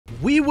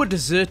We were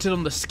deserted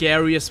on the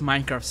scariest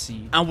Minecraft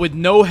scene, and with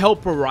no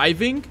help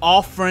arriving,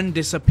 our friend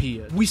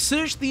disappeared. We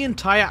searched the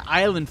entire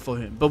island for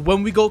him, but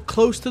when we got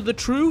close to the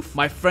truth,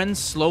 my friend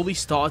slowly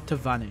started to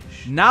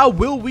vanish. Now,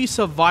 will we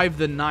survive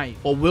the night,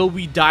 or will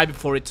we die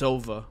before it's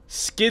over?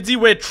 Skidzy,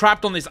 we're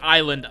trapped on this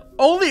island.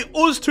 Only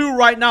us two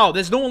right now.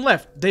 There's no one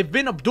left. They've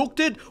been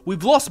abducted.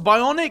 We've lost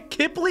Bionic.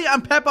 Kipley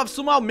and Pep have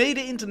somehow made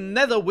it into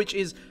Nether, which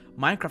is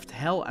Minecraft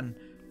hell. And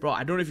bro,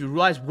 I don't know if you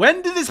realize,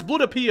 when did this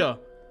blood appear?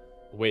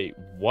 Wait,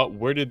 what?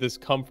 Where did this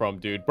come from,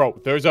 dude?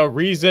 Bro, there's a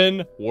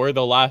reason we're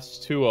the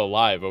last two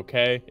alive,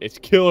 okay? It's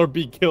kill or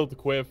be killed,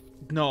 Quiff.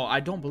 No,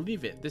 I don't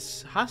believe it.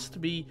 This has to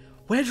be...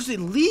 Where does it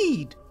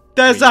lead?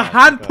 There's a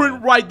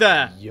handprint right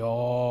there.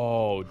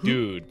 Yo,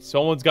 dude.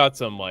 Someone's got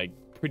some, like,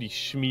 pretty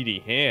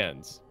schmeedy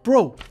hands.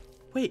 Bro,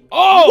 wait.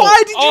 Oh!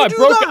 Why did you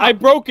do that? I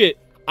broke it.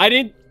 I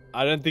didn't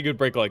think it would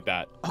break like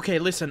that. Okay,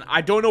 listen.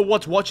 I don't know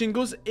what's watching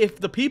us. If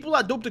the people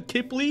that abducted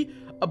Kipley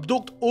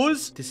abduct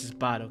us, this is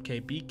bad, okay?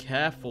 Be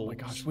careful. Oh my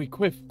gosh, wait,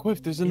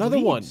 Quiff, there's another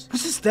one. Was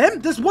this them?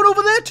 There's one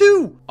over there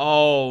too.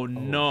 Oh,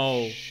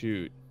 no.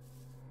 Shoot.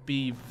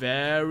 Be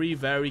very,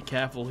 very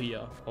careful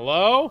here.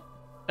 Hello?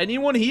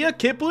 Anyone here?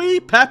 Kipley?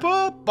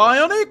 Pepper?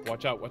 Bionic?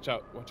 Watch out, watch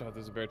out, watch out.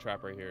 There's a bear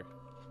trap right here.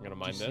 I'm gonna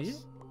mine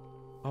this.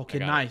 Okay,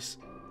 nice.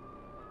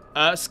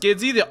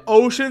 Skidsy, the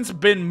ocean's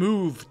been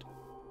moved.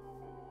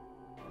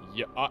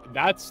 Yeah,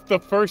 that's the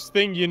first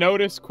thing you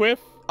notice, Quiff?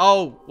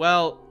 Oh,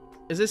 well,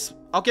 is this...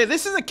 Okay,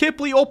 this isn't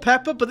Kipley or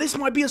Pepper, but this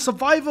might be a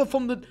survivor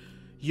from the...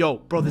 Yo,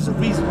 bro, there's a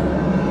reason.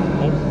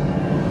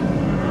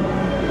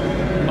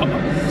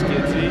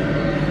 Skidsy.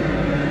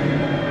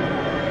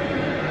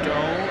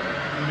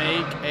 Don't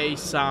make a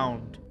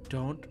sound.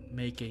 Don't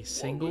make a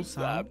single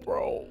sound. That,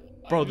 bro?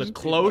 Bro, the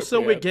closer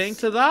we're getting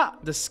to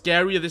that, the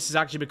scarier this is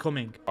actually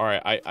becoming. All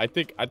right, I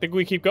think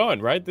we keep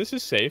going, right? This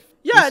is safe.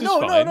 Yeah, no,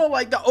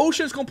 like the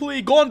ocean's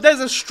completely gone.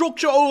 There's a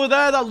structure over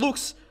there that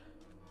looks...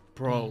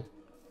 Bro.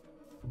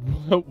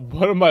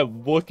 What am I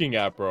looking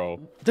at,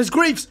 bro? There's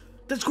graves.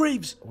 There's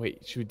graves.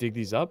 Wait, should we dig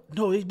these up?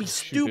 No, it'd be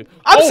stupid.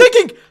 I'm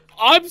sinking.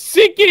 I'm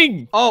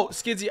sinking. Oh,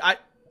 Skidsy, I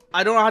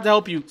don't know how to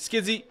help you.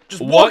 Skidsy,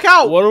 just walk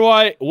out.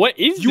 What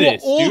is this, dude? You are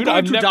all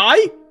going to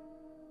die?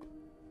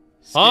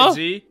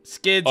 Skidsy,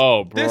 Skids.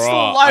 Oh, bro. They're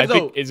still alive,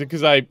 though. Is it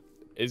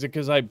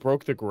because I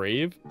broke the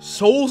grave?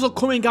 Souls are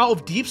coming out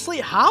of deep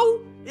sleep? How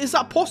is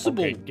that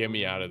possible? Okay, get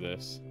me out of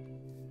this.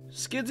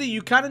 Skidsy,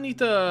 you kind of need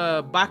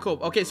to back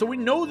up. Okay, so we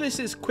know this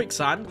is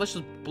quicksand. Let's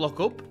just block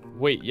up.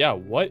 Wait, yeah,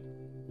 what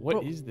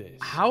is this?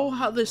 How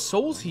are there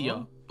souls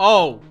here?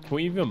 Oh. Can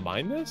we even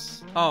mine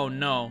this? Oh,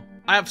 no.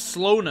 I have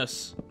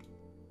slowness.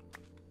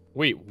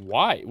 Wait,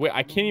 why? Wait,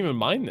 I can't even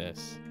mine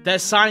this.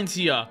 There's signs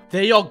here.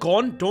 They are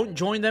gone. Don't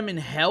join them in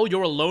hell.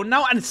 You're alone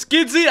now. And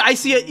Skidsy, I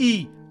see an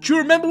E. Do you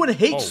remember when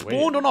H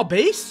spawned on our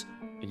base?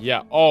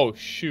 Yeah. Oh,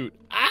 shoot.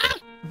 Ah!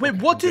 Wait,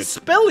 what is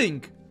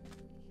spelling?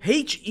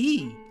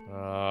 H-E.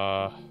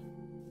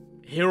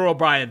 Hero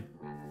Brian.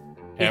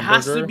 It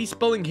has to be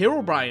spelling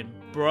Hero Brian.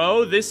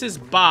 Bro, this is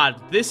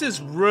bad. This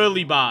is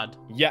really bad.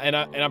 Yeah, and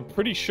I'm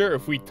pretty sure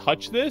if we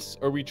touch this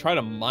or we try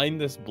to mine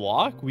this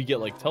block, we get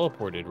like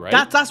teleported, right?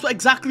 That's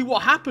exactly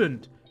what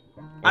happened.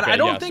 And I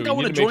don't think I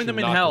want to join them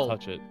in hell.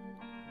 Touch it.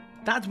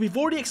 We've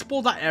already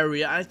explored that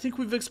area. I think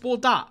we've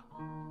explored that.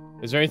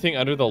 Is there anything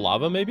under the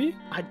lava, maybe?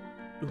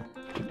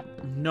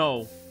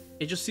 No.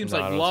 It just seems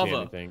like I don't lava. see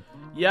anything.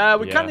 Yeah,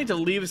 we kind of need to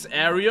leave this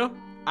area.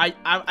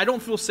 I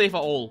don't feel safe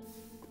at all.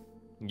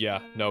 Yeah,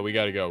 no, we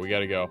gotta go. We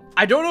gotta go.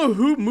 I don't know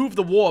who moved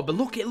the water, but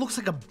look, it looks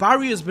like a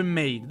barrier's been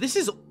made. This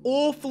is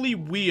awfully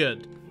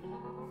weird.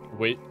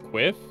 Wait,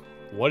 Quiff?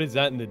 What is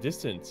that in the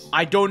distance?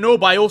 I don't know,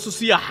 but I also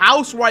see a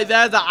house right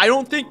there that I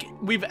don't think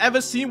we've ever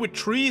seen with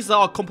trees that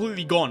are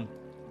completely gone.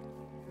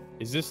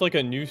 Is this like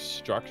a new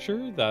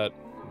structure that...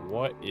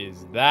 What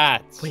is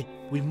that? Wait,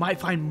 we might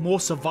find more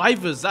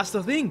survivors. That's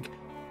the thing.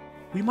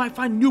 We might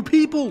find new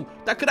people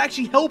that could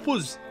actually help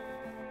us.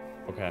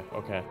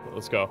 Okay,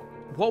 let's go.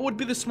 What would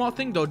be the smart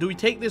thing, though? Do we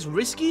take this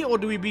risky, or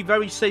do we be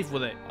very safe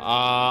with it?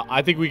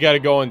 I think we gotta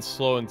go in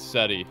slow and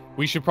steady.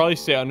 We should probably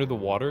stay under the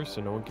water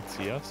so no one can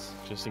see us,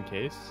 just in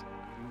case.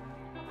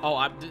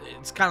 Oh,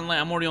 it's kind of late.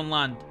 I'm already on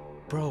land.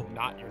 Bro.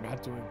 You're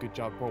not doing a good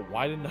job, bro.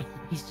 Why did none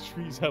of these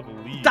trees have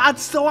leaves?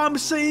 That's what I'm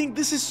saying.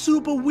 This is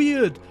super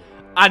weird.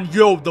 And,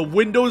 yo, the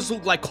windows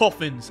look like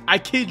coffins. I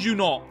kid you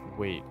not.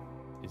 Wait,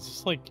 is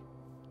this like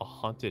a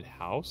haunted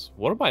house?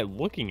 What am I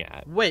looking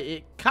at? Wait,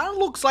 it kind of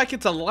looks like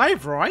it's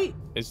alive, right?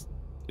 It's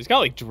got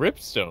like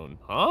dripstone,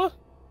 huh?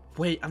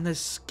 Wait, and there's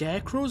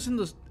scarecrows in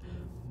the...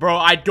 Bro,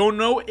 I don't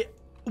know.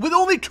 With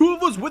only two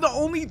of us, we're the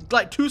only,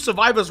 like, two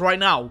survivors right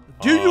now.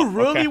 Do you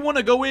really want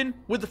to go in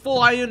with the full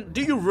iron?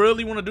 Do you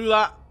really want to do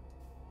that?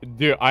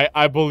 Dude,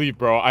 I believe,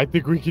 bro. I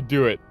think we can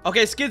do it.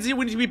 Okay, Skidsy,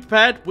 we need to be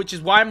prepared, which is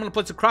why I'm going to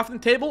place a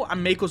crafting table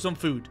and make us some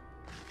food.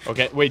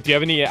 Okay, wait, do you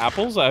have any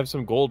apples? I have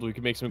some gold. We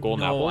can make some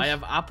golden apples. No, I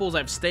have apples, I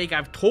have steak, I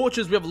have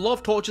torches. We have a lot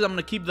of torches. I'm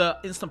going to keep the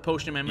instant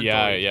potion in my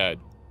inventory. Yeah.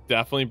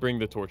 Definitely bring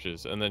the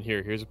torches. And then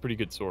here's a pretty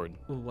good sword.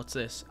 Ooh, what's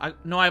this?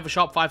 No, I have a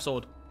sharp 5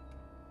 sword.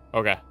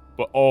 Okay.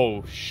 But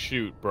oh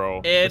shoot,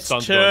 bro. It's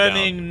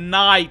turning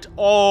night.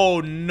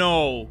 Oh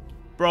no.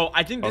 Bro,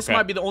 I think this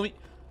might be the only...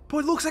 Bro,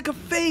 it looks like a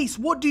face.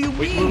 What do you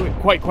mean?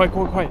 Wait. Quiet.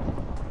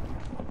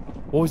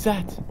 What was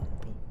that?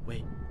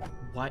 Wait.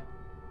 What?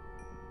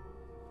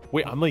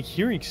 Wait, I'm like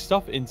hearing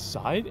stuff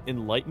inside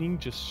and lightning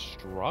just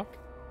struck?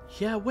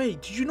 Yeah,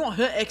 wait. Did you not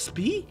hear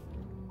XP?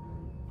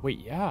 Wait,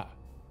 yeah.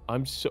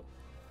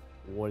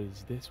 What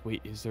is this?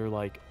 Wait, is there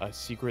like a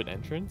secret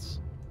entrance?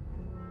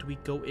 Do we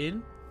go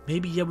in?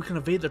 Maybe, yeah, we can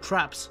evade the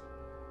traps.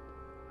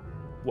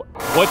 What?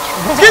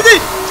 Skizzy!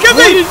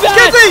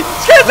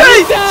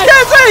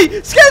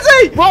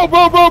 Bro!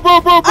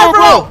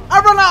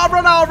 I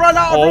run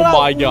out. Oh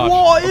my gosh.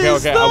 What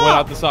is that? I went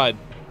out the side.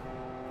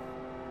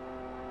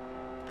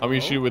 I'm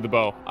gonna shoot with the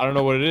bow. I don't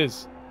know what it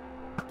is.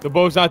 The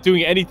bow's not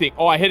doing anything.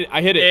 Oh, I hit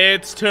it.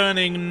 It's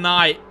turning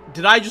night.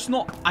 Did I just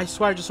not? I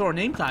swear I just saw a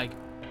name tag.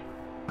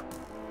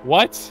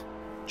 What?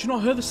 Did you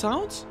not hear the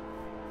sounds?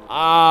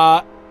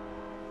 I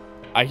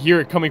hear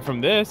it coming from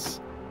this.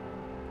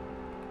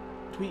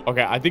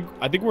 Okay, I think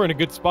we're in a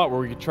good spot where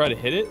we could try to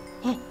hit it.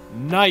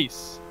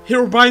 Nice.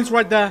 Herobrine's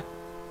right there.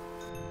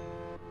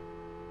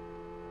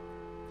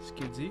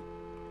 Skidzy.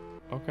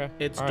 Okay.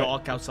 It's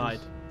dark outside.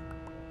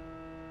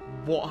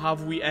 What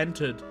have we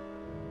entered?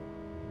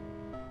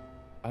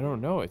 I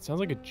don't know. It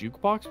sounds like a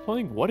jukebox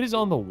playing. What is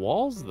on the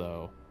walls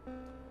though?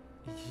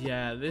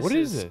 Yeah, this what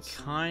is this?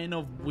 Kind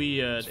of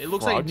weird. It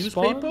looks like a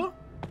newspaper. Spawn?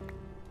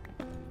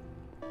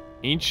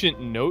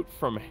 Ancient note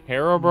from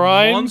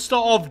Herobrine. Monster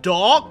of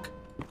Dark?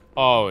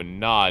 Oh,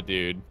 nah,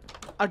 dude.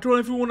 I don't know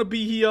if we want to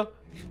be here.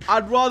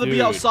 I'd rather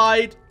be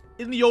outside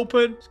in the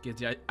open.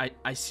 Skidzy,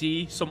 I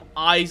see some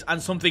eyes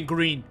and something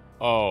green.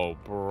 Oh,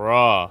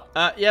 bruh.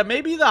 Yeah,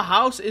 maybe the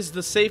house is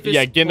the safest.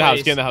 Yeah, get in the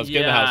house, get in the house,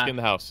 yeah. get in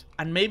the house.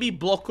 And maybe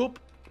block up.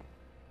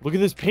 Look at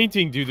this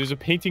painting, dude. There's a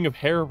painting of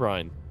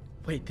Herobrine.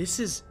 Wait, this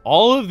is...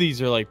 All of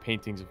these are like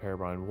paintings of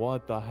Herobrine.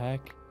 What the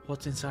heck?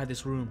 What's inside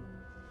this room?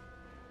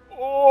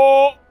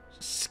 Oh!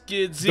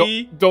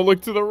 Skidzy. Don't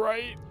look to the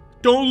right.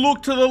 Don't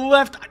look to the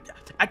left.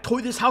 I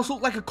told you this house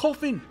looked like a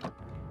coffin.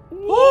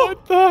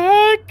 What the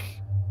heck?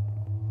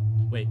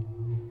 Wait.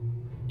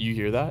 You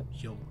hear that?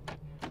 Yo.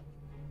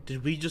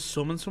 Did we just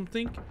summon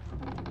something?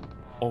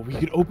 Oh, we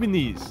could open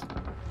these.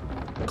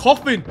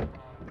 Coffin.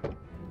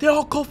 They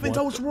are coffins.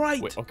 I was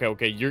right. Wait,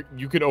 okay.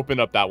 You can open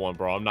up that one,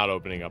 bro. I'm not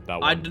opening up that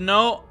one. I don't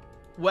know.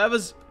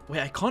 Whoever's... Wait,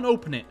 I can't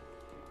open it.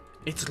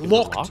 It's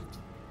locked. Locked?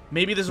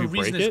 Maybe there's a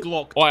reason it's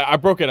locked. Oh, I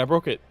broke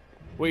it.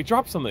 Wait,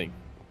 drop something.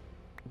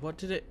 What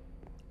did it...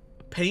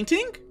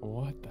 Painting?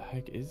 What the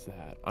heck is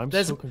that? I'm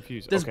so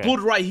confused. There's blood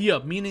right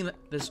here, meaning that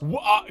there's...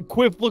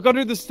 Quiff, look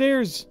under the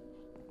stairs.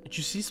 Did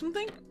you see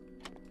something?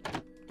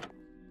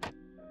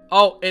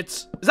 Oh,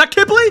 it's... Is that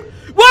Kipley?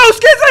 Whoa,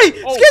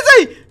 Skizzy! Oh.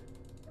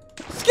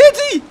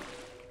 Skizzy!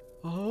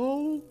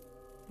 Oh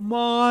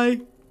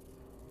my...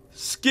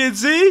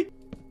 Skizzy?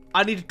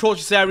 I need to torch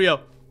this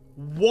area.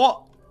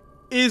 What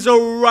is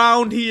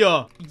around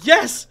here?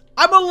 Yes!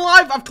 I'm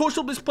alive! I've torched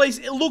up this place.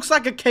 It looks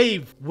like a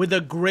cave with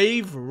a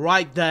grave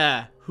right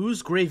there.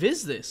 Whose grave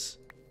is this?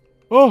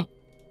 Oh!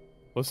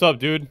 What's up,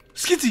 dude?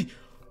 Skizzy!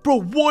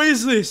 Bro, what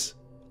is this?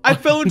 I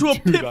fell into a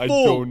pitfall. I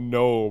don't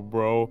know,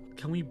 bro.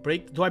 Can we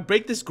break... Do I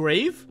break this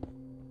grave?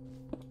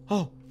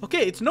 Oh,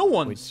 okay. It's no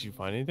one's. Wait, did you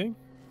find anything?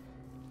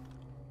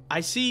 I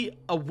see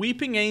a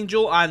weeping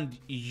angel and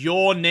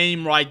your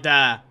name right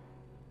there.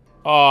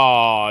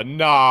 Oh,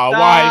 nah.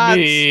 Why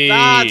me?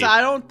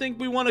 I don't think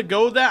we want to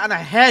go there. And a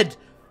head.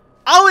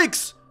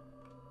 Alex!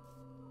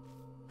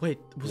 Wait,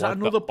 was that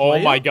another player?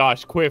 Oh my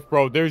gosh, Quiff,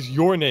 bro. There's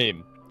your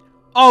name.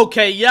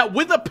 Okay, yeah.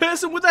 With a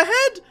person with a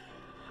head?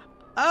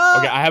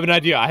 Okay, I have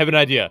an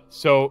idea.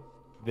 So,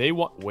 they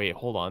want... Wait,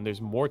 hold on.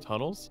 There's more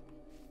tunnels?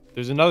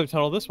 There's another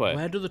tunnel this way.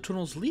 Where do the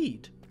tunnels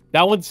lead?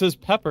 That one says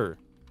Pepper.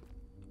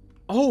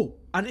 Oh,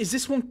 and is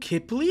this one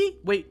Kipley?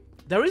 Wait,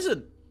 there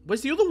isn't.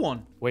 Where's the other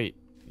one? Wait,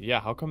 yeah,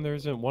 how come there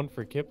isn't one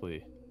for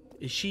Kipley?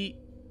 Is she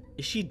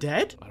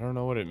dead? I don't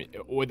know what it means.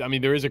 I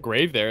mean, there is a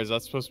grave there. Is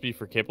that supposed to be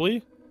for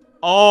Kipley?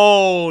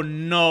 Oh,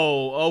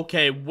 no.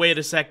 Okay, wait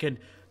a second.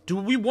 Do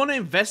we want to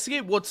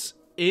investigate what's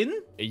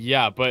in?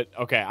 Yeah, but,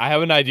 okay, I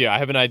have an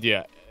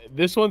idea.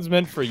 This one's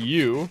meant for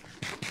you.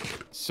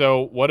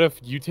 So, what if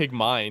you take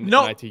mine and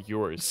I take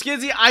yours?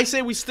 Skizzy, I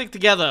say we stick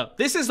together.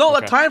 This is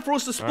not the time for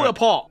us to split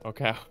apart.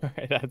 Okay,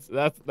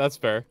 that's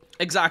fair.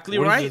 Exactly,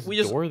 what right? Is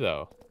this door,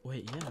 though?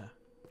 Wait,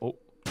 yeah.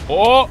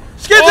 Oh!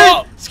 Skizzy!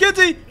 Oh!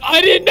 Skizzy!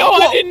 I didn't know!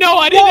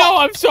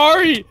 I'm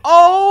sorry!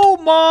 Oh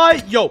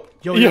my... Yo!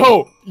 They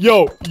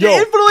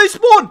infinitely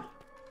spawn!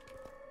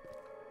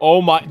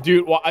 Oh my...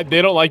 Dude,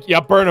 they don't like... Yeah,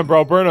 burn them,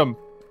 bro. Burn them.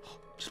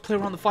 Just play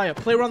around the fire.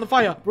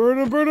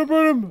 Burn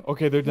them.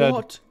 Okay, they're dead.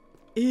 What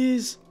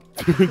is...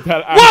 Dude,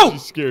 that actually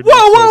scared me.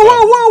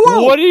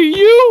 Whoa! What are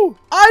you?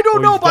 I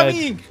don't know, but I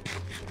mean...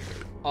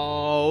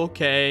 Oh,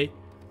 okay.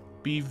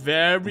 Be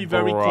very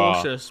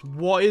cautious.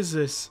 What is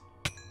this?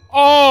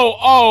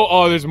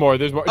 Oh, there's more.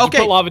 Okay. Just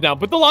put lava down.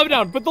 Put the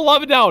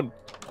lava down.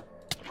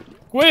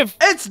 Quiff.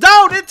 It's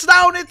down.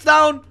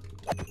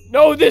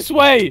 No, this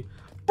way.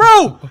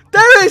 Bro,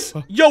 there is.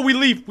 Yo, we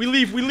leave. We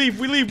leave. We leave.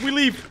 We leave. We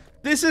leave.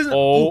 This is.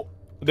 Oh,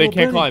 they can't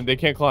Benny. climb. They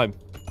can't climb.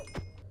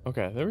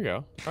 Okay, there we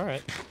go. All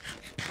right.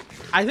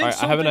 I think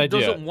Alright, I have an something idea.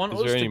 doesn't want Is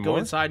us there to any go more?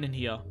 inside in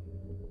here.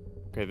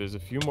 Okay, there's a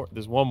few more.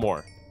 There's one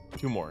more.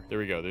 Two more. There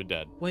we go. They're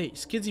dead. Wait,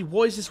 Skizzy,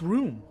 what is this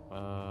room?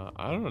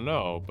 I don't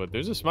know, but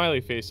there's a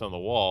smiley face on the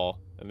wall,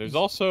 and there's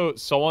also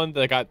someone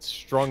that got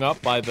strung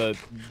up by the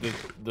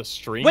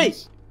strings.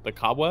 Wait. The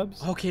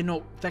cobwebs. Okay,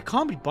 no, that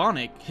can't be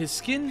Bionic. His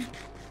skin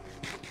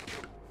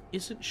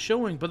isn't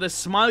showing, but the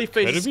smiley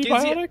face Could it is be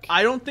Skizzy. Bionic?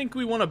 I don't think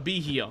we want to be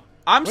here.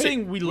 I'm Wait,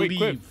 saying we wait, leave.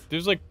 Quiff,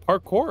 there's like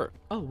parkour.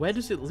 Oh, where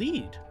does it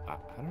lead? I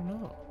don't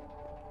know.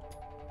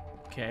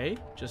 Okay,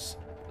 just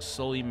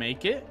slowly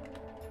make it.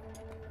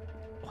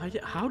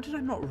 How did I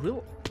not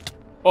real?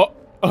 Oh,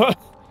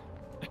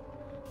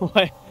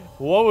 what?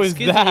 What was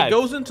Skizzy, that? it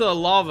goes into the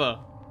lava.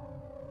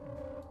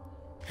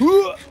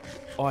 Oh,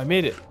 I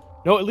made it.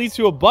 No, it leads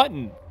to a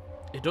button.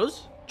 It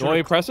does? Do you want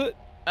me to press it?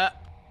 Uh,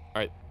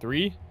 All right,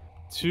 3,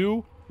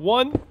 2,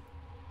 1.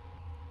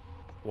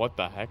 What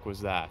the heck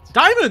was that?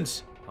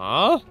 Diamonds!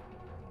 Huh?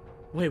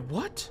 Wait,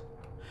 what?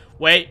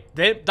 Wait,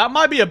 that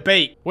might be a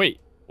bait. Wait,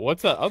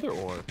 what's that other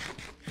ore?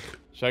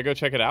 Should I go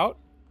check it out?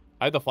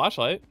 I had the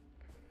flashlight.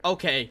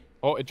 Okay.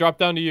 Oh, it dropped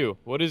down to you.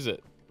 What is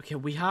it? Okay,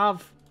 we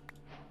have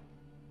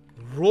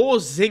raw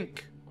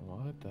zinc.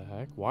 What the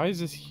heck? Why is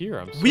this here?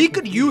 I'm so We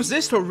could confused. use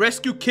this to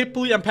rescue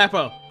Kipley and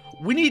Pepper.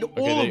 We need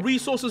all the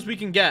resources we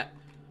can get.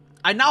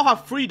 I now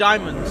have 3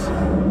 diamonds.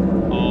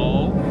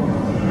 Oh.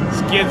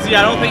 Skizzy,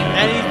 I don't think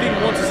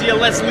anything wants to see us.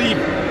 Let's leave.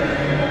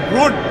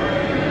 Run.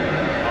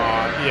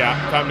 Yeah,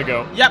 time to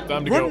go. Yep,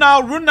 Time to run go.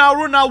 now, run now,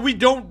 run now. We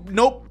don't,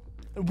 nope.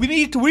 We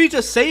need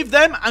to save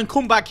them and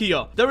come back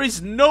here. There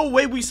is no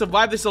way we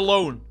survive this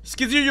alone.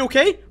 Skizzy, are you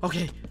okay?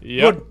 Okay.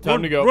 Yep,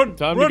 time to go.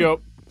 Time to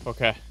go.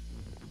 Okay.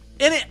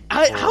 And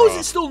how is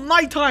it still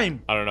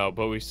nighttime? I don't know,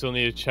 but we still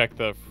need to check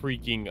the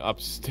freaking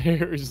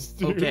upstairs,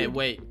 dude. Okay,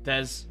 wait.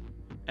 There's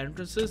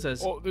entrances.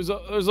 There's Oh,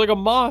 there's like a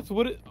moth.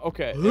 What?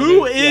 Okay.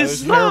 Who there's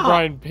is that?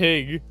 Herobrine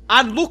Pig.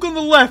 and look on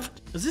the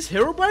left. Is this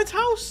Herobrine's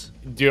house?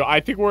 Dude, I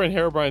think we're in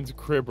Herobrine's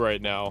crib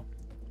right now.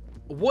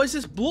 What is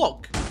this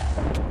block?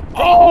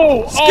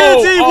 Oh!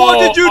 Skizzy, what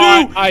did you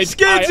do?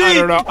 Skizzy! I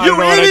don't know.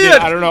 You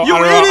idiot! I don't know. You I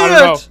don't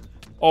know. idiot!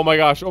 Oh my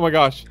gosh. Oh my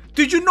gosh.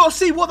 Did you not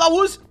see what that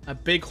was? A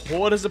big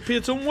horde has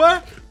appeared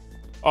somewhere.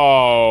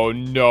 Oh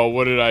no,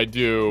 what did I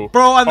do?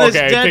 Bro, and there's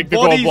okay, dead take the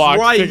gold bodies blocks,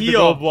 right take here. The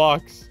gold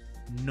blocks.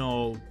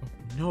 No.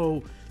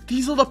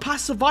 These are the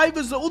past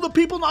survivors, the other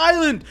people on the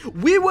island.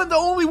 We weren't the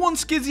only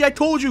ones, Skizzy, I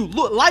told you.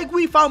 Look, like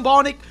we found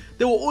Barnick,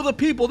 there were other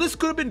people. This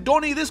could have been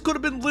Donnie, this could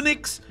have been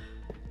Linux.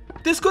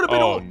 This could have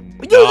been all...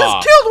 You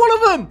just killed one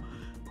of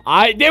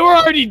them! They were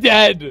already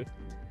dead!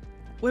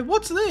 Wait,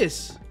 what's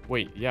this?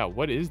 Wait, yeah,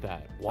 what is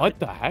that? What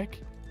the heck?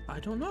 I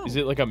don't know. Is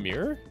it like a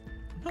mirror?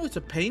 No, it's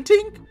a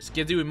painting?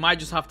 Skizzy, we might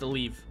just have to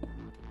leave.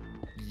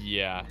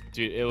 Yeah,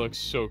 dude, it looks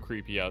so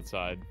creepy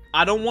outside.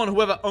 I don't want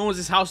whoever owns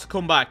this house to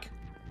come back.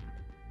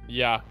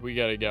 Yeah, we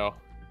gotta go.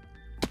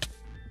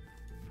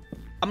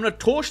 I'm gonna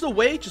torch the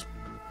way, just...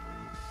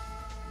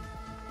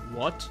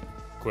 What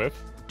Quiff?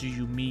 do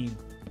you mean?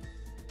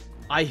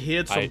 I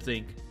heard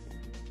something.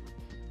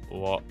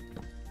 What?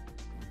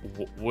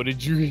 What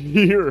did you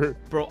hear?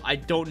 Bro, I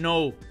don't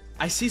know.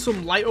 I see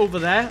some light over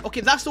there.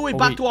 Okay, that's the way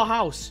back to our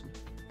house.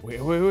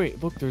 Wait.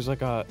 Look, there's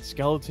like a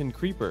skeleton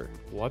creeper.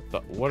 What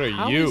are you?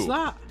 How is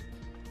that?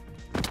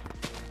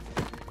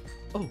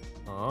 Oh.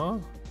 Huh?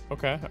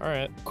 Okay,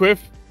 alright.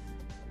 Quiff?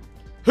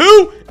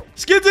 Who?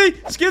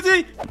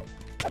 Skizzy!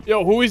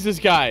 Yo, who is this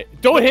guy?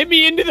 Don't hit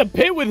me into the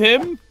pit with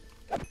him!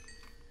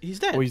 He's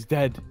dead. Oh, he's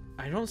dead.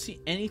 I don't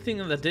see anything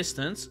in the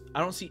distance. I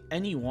don't see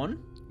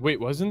anyone. Wait,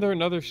 wasn't there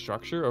another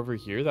structure over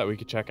here that we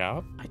could check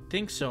out? I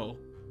think so.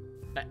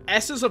 An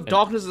essence of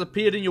darkness has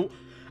appeared in your...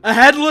 A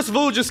headless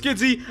villager,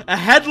 Skizzy! A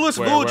headless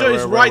villager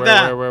is right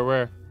there!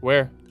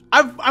 Where?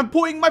 I'm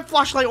putting my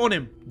flashlight on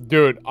him.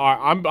 Dude,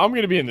 I'm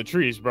gonna be in the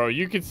trees, bro.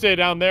 You can stay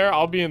down there.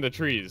 I'll be in the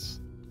trees.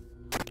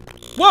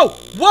 Whoa!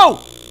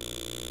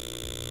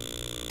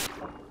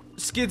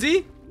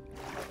 Skizzy?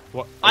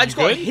 What? I just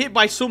got hit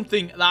by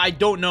something that I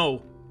don't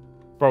know.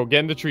 Bro, get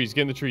in the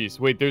trees.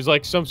 Wait, there's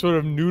like some sort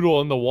of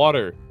noodle in the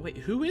water. Wait,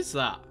 who is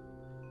that?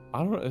 I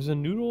don't know. There's a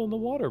noodle in the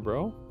water,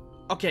 bro.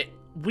 Okay,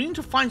 we need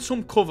to find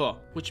some cover,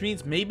 which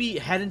means maybe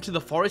head into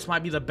the forest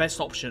might be the best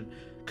option.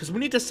 Because we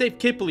need to save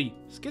Kipley.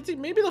 Skizzy,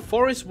 maybe the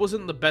forest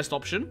wasn't the best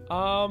option.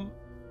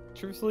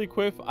 Truthfully,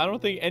 Quiff, I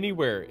don't think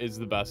anywhere is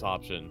the best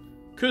option.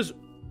 Because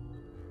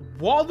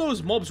what are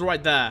those mobs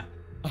right there?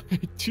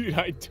 Dude,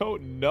 I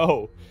don't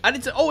know. And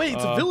it's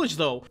it's a village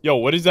though. Yo,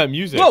 what is that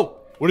music? Whoa!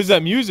 What is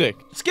that music?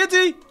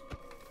 Skizzy!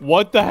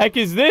 What the heck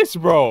is this,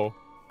 bro?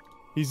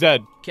 He's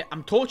dead. Okay,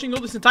 I'm torching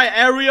all this entire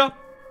area.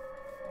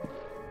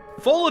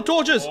 Follow the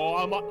torches. Oh,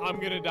 I'm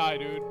gonna die,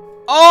 dude.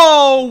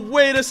 Oh,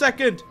 wait a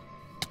second.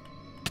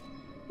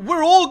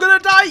 We're all gonna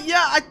die?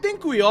 Yeah, I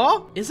think we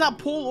are. Is that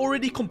pool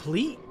already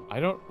complete?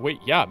 Wait,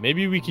 yeah,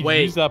 maybe we can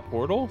use that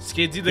portal?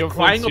 Skizzy, the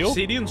crying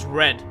obsidian's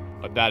red.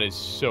 That is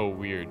so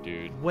weird,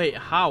 dude. Wait,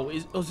 how?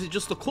 Is it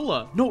just the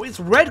color? No, it's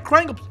red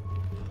crying up.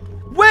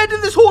 Where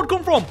did this horde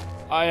come from?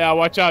 Oh, yeah,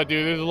 watch out,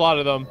 dude. There's a lot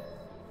of them.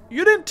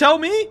 You didn't tell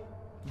me.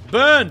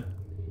 Burn.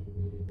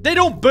 They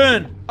don't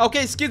burn.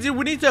 Okay, Skizzy,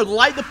 we need to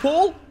light the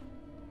pole.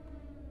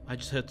 I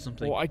just heard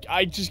something. Well,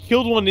 I just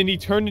killed one and he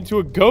turned into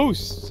a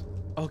ghost.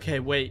 Okay,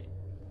 wait.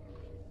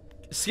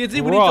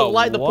 Skizzy, we need to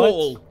light the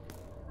pole.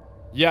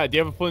 Yeah, do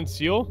you have a flint and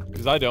steel?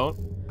 Because I don't.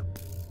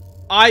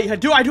 I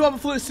do have a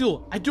flint and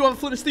steel. I do have a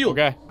flint and steel.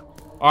 Okay.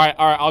 Alright,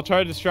 I'll try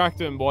to distract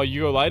him while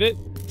you go light it.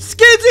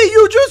 Skizzy,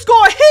 you just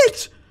got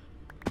hit!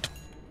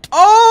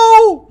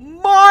 Oh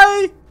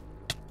my!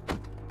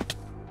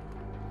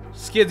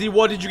 Skizzy,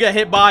 what did you get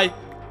hit by?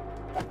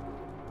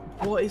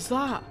 What is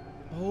that?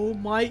 Oh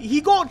my,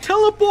 he got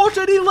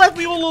teleported, he left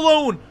me all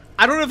alone.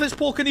 I don't know if this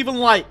pole can even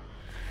light.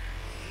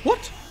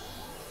 What?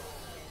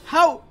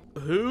 How?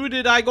 Who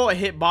did I got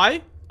hit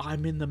by?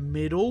 I'm in the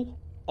middle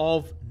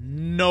of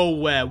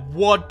nowhere.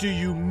 What do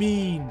you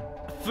mean?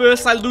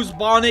 First I lose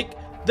Barnick,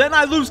 then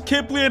I lose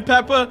Kipley and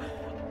Pepper,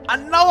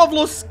 and now I've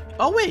lost...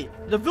 Oh wait,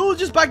 the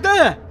village is back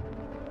there.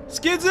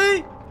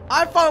 Skizzy,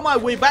 I found my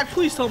way back.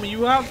 Please tell me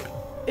you have.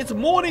 It's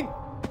morning.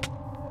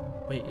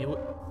 Wait, it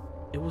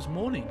was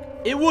morning.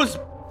 It was...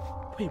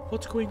 Wait,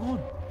 what's going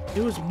on?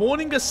 It was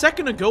morning a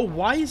second ago.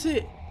 Why is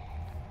it...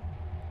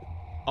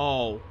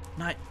 Oh,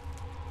 night.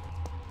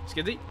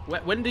 Skizzy,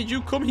 when did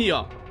you come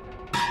here?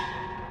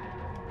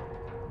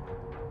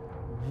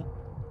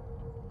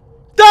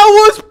 That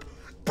was...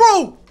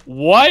 Bro!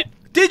 What?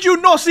 Did you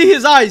not see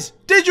his eyes?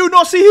 Did you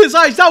not see his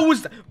eyes? That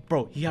was...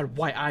 Bro, he had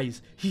white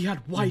eyes. He had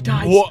white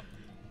eyes. What?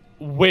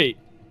 Wait.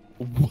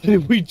 What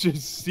did we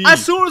just see?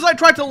 As soon as I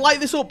tried to light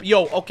this up...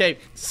 Yo, okay.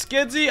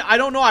 Skizzy, I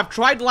don't know. I've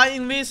tried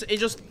lighting this. It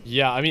just...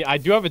 Yeah, I mean, I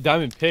do have a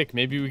diamond pick.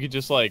 Maybe we could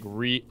just, like,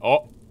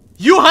 Oh.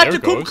 You had to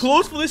come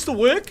close for this to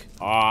work?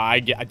 I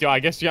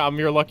guess, yeah, I'm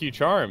your lucky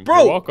charm. Bro,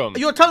 you're welcome.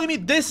 You're telling me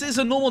this is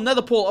a normal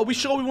nether portal. Are we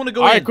sure we want to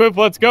go in? All right, Quiff,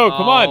 let's go.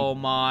 Come on. Oh,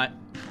 my...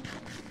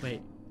 Wait.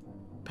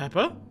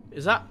 Pepper?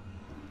 Is that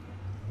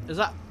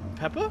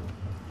Pepper?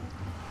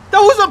 That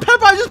wasn't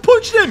Pepper. I just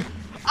punched him.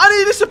 I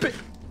need this a bit.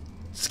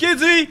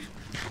 Skizzy.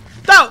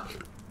 That.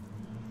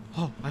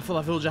 Oh, I thought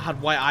that villager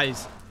had white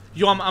eyes.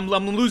 Yo, I'm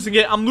losing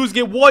it. I'm losing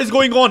it. What is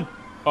going on?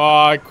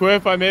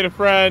 Quiff, I made a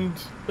friend.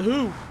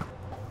 Who?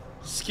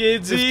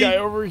 Skizzy. This guy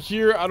over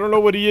here. I don't know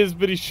what he is,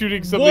 but he's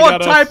shooting something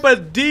at us. What type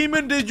of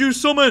demon did you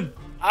summon?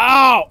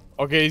 Ow!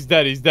 Okay, he's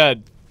dead. He's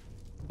dead.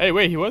 Hey,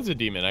 wait, he was a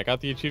demon. I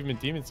got the achievement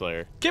Demon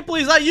Slayer.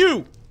 Kipley, is that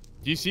you?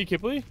 Do you see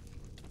Kipley?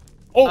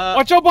 Oh,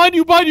 watch out behind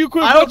you,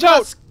 Quiff. Watch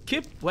out.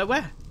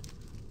 Where?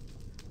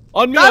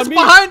 On me, That's on me.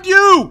 behind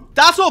you.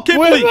 That's what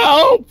Kipley.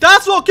 Help.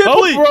 That's what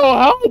Kipley. Help, bro,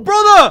 help.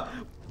 Brother.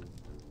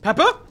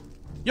 Pepper?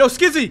 Yo,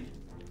 Skizzy.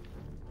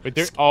 Wait,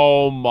 there.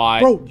 Oh my.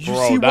 Bro, you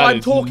see what I'm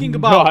talking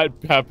about?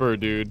 Not Pepper,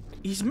 dude.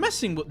 He's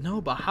messing with...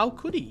 No, but how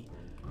could he?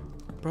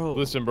 Bro.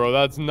 Listen, bro,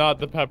 that's not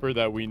the Pepper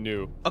that we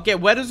knew. Okay,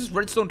 where does this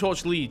redstone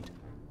torch lead?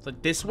 It's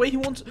like this way he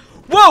wants...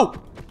 Whoa!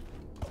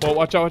 Oh,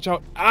 watch out, watch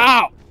out.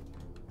 Ow!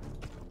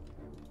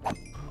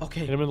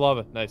 Okay. Hit him in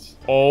lava. Nice.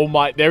 Oh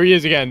my. There he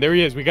is again. There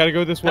he is. We gotta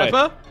go this way.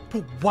 Pepper?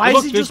 Bro, why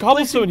is he just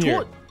cobblestone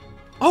here?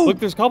 Oh! Look,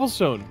 there's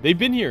cobblestone. They've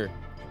been here.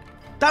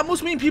 That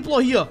must mean people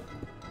are here.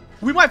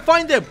 We might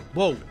find them.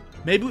 Whoa.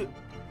 Maybe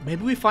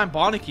we find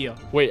Barnick here.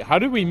 Wait, how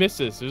did we miss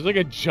this? There's like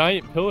a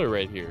giant pillar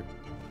right here.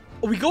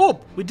 Oh, we go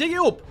up. We dig it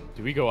up.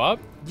 Do we go up?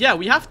 Yeah,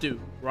 we have to,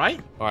 right?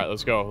 All right,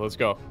 let's go. Let's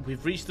go.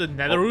 We've reached the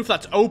nether roof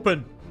that's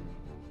open.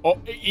 Oh,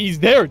 he's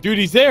there, dude.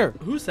 He's there.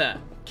 Who's that?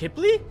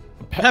 Kipley?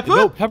 Pepper?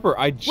 No, Pepper.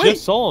 I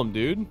just saw him,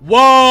 dude.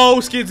 Whoa,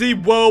 Skizzy.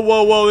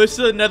 Whoa. This is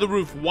a nether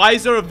roof. Why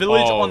is there a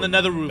village on the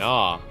nether roof?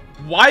 Nah.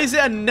 Why is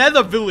it a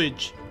nether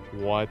village?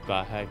 What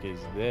the heck is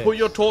this? Put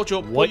your torch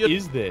up. What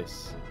is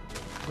this?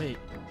 Wait.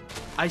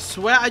 I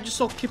swear I just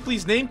saw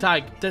Kipley's name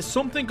tag. There's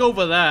something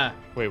over there.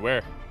 Wait,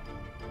 where?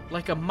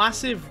 Like a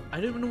massive...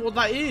 I don't even know what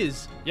that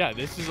is. Yeah,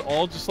 this is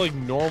all just like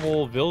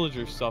normal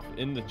villager stuff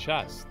in the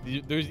chest.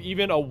 There's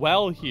even a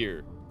well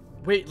here.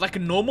 Wait, like a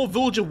normal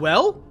villager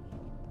well?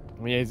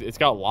 I mean, it's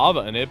got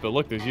lava in it, but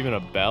look, there's even a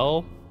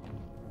bell.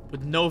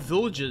 With no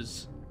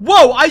villagers.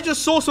 Whoa, I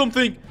just saw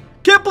something.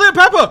 Kipley and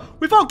Pepper.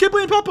 We found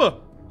Kipley and Pepper.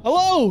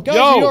 Hello, guys.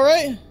 Yo. You all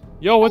right?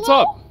 Yo, what's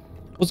up?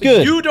 What's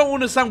good? You don't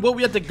understand what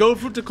we had to go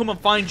through to come and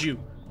find you.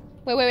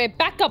 Wait.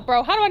 Back up,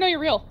 bro. How do I know you're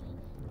real?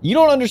 You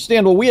don't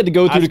understand what we had to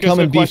go through to come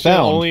and be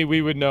found. Only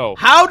we would know.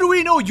 How do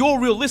we know you're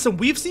real? Listen,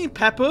 we've seen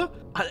Pepper.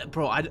 I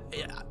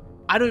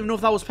don't even know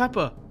if that was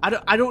Pepper.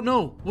 I don't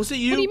know. Was it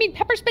you? What do you mean?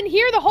 Pepper's been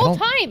here the whole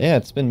time. Yeah,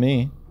 it's been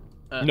me.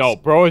 No,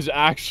 bro is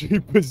actually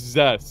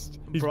possessed.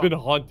 He's been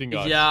haunting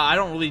us. Yeah, I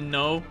don't really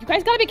know. You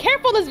guys gotta be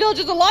careful in this village.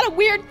 There's a lot of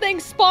weird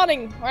things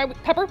spawning. All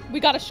right, Pepper,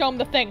 we gotta show him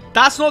the thing.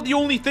 That's not the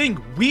only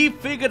thing. We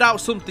figured out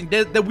something.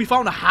 That we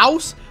found a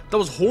house that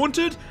was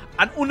haunted,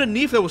 and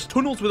underneath there was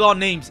tunnels with our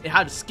names. It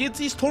had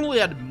Skidsy's tunnel, it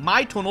had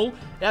my tunnel,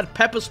 it had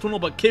Pepper's tunnel,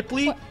 but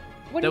Kipley,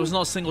 there was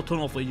not a single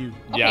tunnel for you.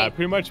 Yeah, Okay. it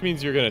pretty much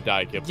means you're gonna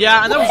die, Kipley.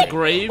 Yeah, and there was a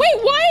grave.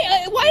 Wait,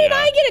 why did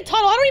I get a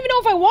tunnel. I don't even know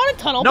if I want a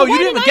tunnel. No, but you why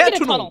didn't even I get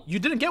a a tunnel. You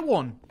didn't get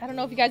one. I don't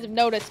know if you guys have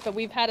noticed, but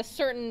we've had a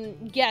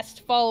certain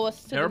guest follow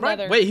us to the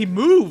nether. Wait, he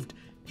moved.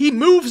 He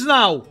moves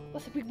now.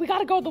 Listen, we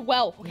gotta go to the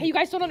well, okay? You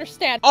guys don't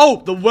understand.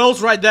 Oh, the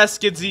well's right there,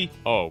 Skidsy.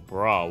 Oh,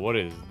 bro, what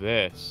is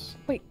this?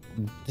 Wait,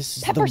 This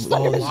is Pepper, the Slenderman's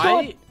lowest.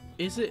 gone. Why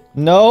is it?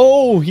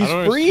 No, he's I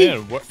don't free.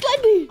 understand. What?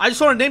 Slendy! I just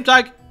saw a name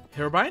tag.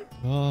 Herobrine?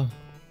 Uh,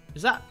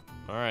 Is that?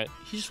 All right.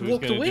 He just who's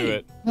walked gonna away. do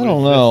it? I What don't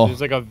is this? know.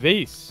 There's like a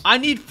vase. I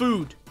need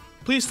food.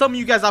 Please tell me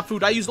you guys have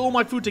food. I used all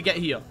my food to get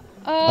here.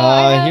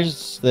 I have-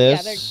 here's Yeah,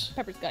 this.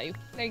 Pepper's got you.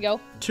 There you go.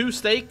 2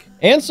 steak.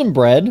 And some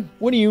bread.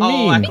 What do you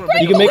Oh, I mean?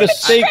 couldn't You can make a We're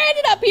steak.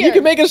 stranded up here. You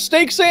can make a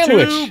steak 2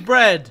 sandwich.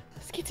 bread.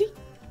 Skitty.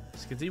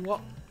 Skidsy,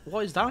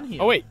 what is down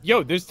here? Oh wait,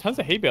 yo, there's tons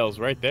of hay bales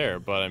right there,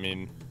 but I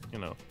mean, you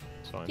know,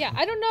 it's fine. Yeah,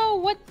 I don't know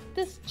what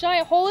this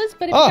giant hole is,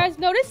 but if Ah, you guys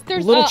notice,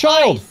 there's little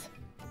child. eyes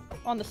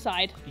on the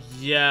side.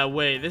 Yeah,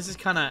 wait. This is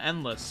kind of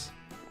endless.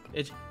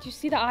 Do you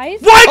see the eyes?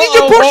 Why did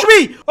you push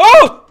me?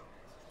 Oh!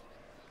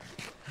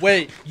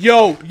 Wait,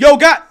 yo,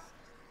 got.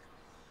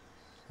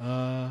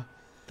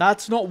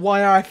 That's not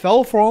why I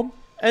fell from.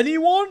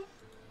 Anyone?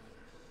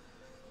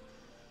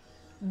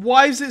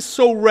 Why is it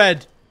so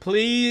red?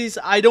 Please,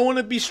 I don't want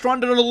to be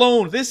stranded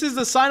alone. This is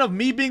the sign of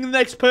me being the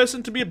next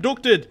person to be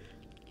abducted.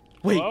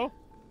 Wait, Hello?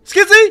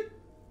 Skidsy,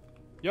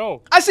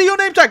 Yo. I see your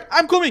name tag.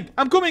 I'm coming.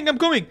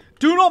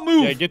 Do not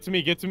move. Yeah, get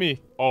to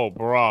me. Oh,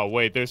 bro,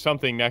 wait, there's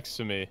something next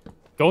to me.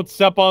 Don't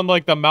step on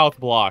like the mouth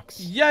blocks.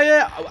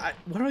 Yeah.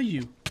 What are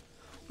you?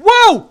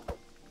 Whoa!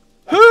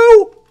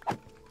 Who?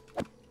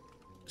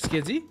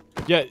 Skidsy?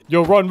 Yeah,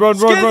 yo, run,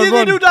 Skidsy,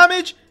 they do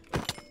damage.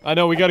 I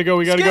know, we gotta go,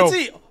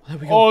 Skidsy. Oh, there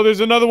we go. Oh, there's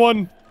another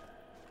one.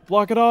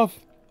 Block it off.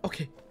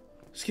 Okay.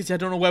 Skidsy, I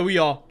don't know where we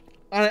are.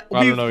 I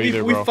don't know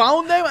either, we bro.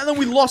 found them and then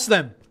we lost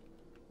them.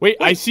 Wait,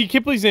 I see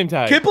Kipley's name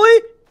tag. Kipley?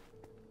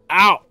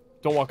 Ow!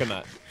 Don't walk on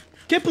that.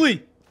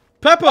 Kipley.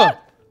 Pepper.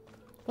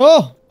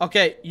 Oh,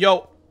 Okay,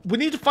 yo. We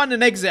need to find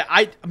an exit.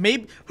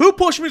 Who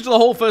pushed me to the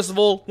hole, first of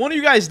all? One of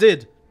you guys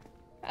did.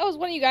 That was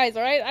one of you guys,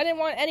 alright? I didn't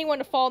want anyone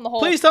to fall in the hole.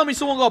 Please tell me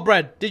someone got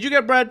bread. Did you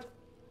get bread?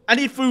 I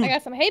need food. I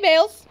got some hay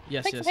bales.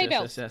 Yes, Take some hay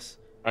bales. yes.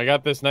 I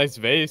got this nice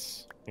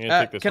vase. I'm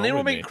gonna take this Can home anyone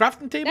with make me. a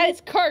crafting table? That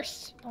is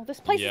cursed. Oh,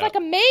 this place is Yeah. like a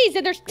maze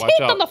and there's Watch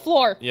tape out. on the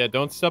floor. Yeah,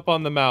 don't step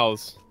on the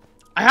mouths.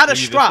 I had a Maybe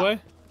this strap. way?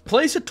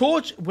 Place a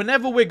torch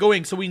whenever we're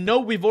going so we know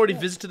we've already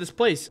visited this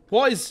place.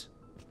 What is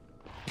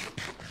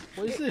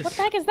this? What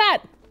the heck is that?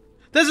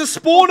 There's a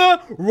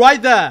spawner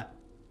right there.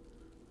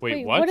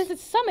 Wait, what? What does it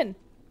summon?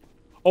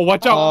 Oh,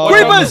 watch out! Oh. Watch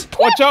out. Creepers!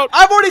 Watch out!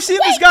 I've already seen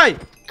this guy.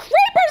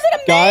 Creepers in a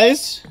maze!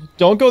 guys,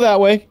 don't go that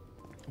way.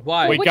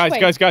 Why? Wait, Which guys, way?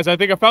 guys, I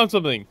think I found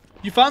something.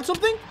 You found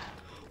something?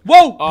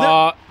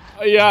 Whoa!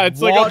 Yeah,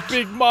 it's like What a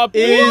big mob.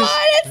 is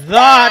What is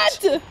that?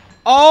 that?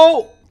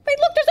 Oh, Wait,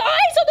 look, there's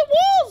eyes on the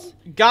walls!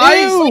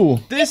 guys, Ew.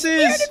 this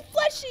Weird is and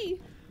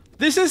fleshy.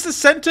 the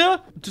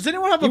center. Does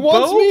anyone have He a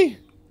wants bow? me.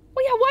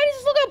 Wait, yeah, why does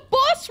this look like a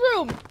boss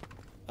room?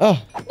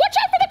 Oh, Watch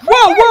out for the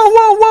creepers!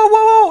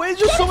 Whoa! It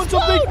just summoned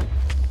Explode! something.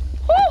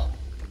 Oh,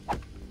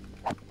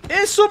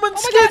 It summoned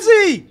Oh my God.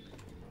 Skidsy.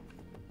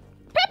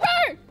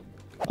 Pepper!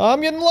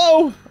 I'm getting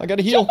low. I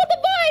gotta heal. Jump on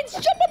the vines!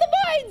 Jump on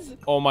the vines!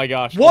 Oh my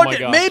gosh. What? Oh my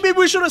gosh. Maybe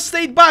we should have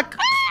stayed back.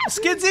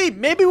 Skidsy,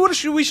 maybe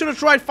we should have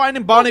tried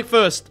finding Barnick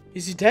first.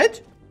 Is he dead?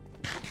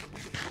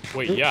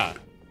 Wait, yeah.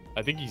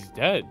 I think he's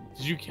dead.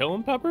 Did you kill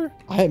him, Pepper?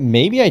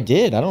 Maybe I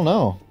did. I don't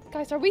know.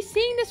 Guys, are we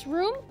seeing this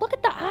room? Look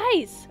at the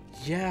eyes.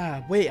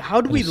 Yeah. Wait,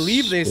 how do we That's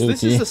leave this? This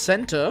spooky. is the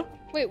center.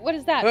 Wait, what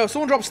is that? Oh,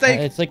 someone dropped steak.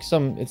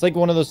 It's like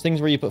one of those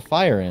things where you put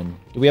fire in.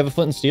 Do we have a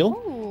flint and steel?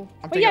 Ooh.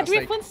 I'm Wait, taking yeah, out do we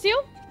have steak. flint and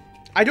steel?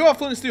 I do have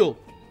flint and steel.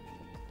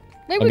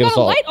 Maybe I'll we get gotta us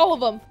all. light all of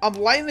them. I'm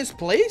lighting this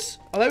place.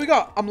 Oh, there we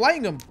go. I'm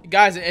lighting them.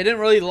 Guys, it didn't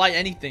really light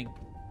anything.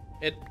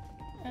 It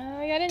Yeah,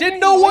 I didn't did hear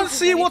no any one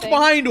noises or see what's anything.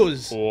 behind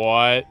us?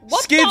 What?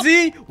 What the-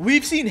 Skidsy,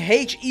 we've seen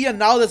H-E and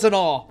now there's an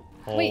R.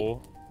 Wait,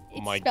 Oh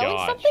It's my spelling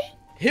gosh. something?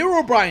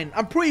 Hero Brian.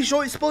 I'm pretty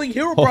sure it's spelling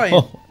Hero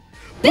Brian.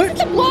 This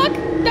is a block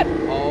that...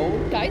 Oh.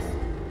 Guys?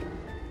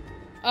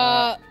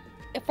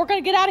 If we're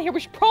gonna get out of here, we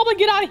should probably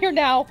get out of here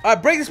now.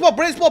 Alright, break this block,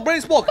 break this block, break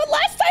this block. But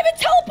last time it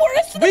teleported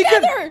us to the We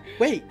can. nether!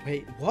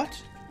 Wait,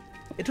 what?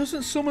 It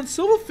doesn't summon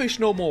silverfish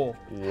no more.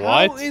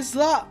 What? How is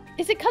that?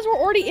 Is it because we're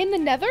already in the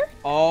nether?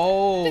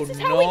 Oh, This is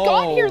how we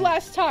got here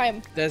last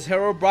time. There's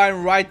Hero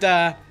Brian right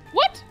there.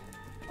 What?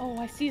 Oh,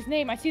 I see his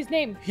name. I see his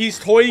name. He's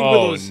toying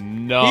Oh, with us.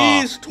 no.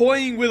 He's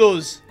toying with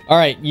us. All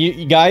right,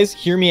 you guys,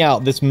 hear me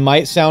out. This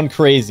might sound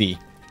crazy.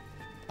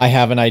 I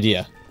have an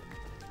idea.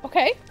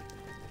 Okay.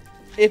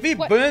 If he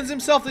What? burns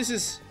himself, this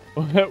is...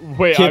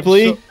 Wait,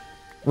 Kipley,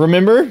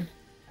 remember?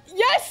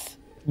 Yes!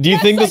 Do you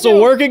Yes, think I this will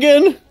do. work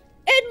again?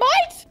 It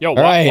might! Yo,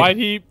 right. why are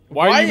you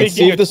Let's Let's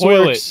see making if a this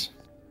toilet? works.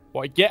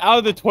 Why, get out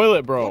of the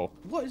toilet, bro.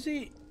 What is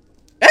he?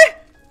 Eh?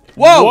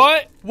 Whoa!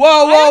 What? Whoa, I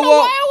don't whoa, know whoa!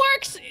 why it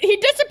works. He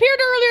disappeared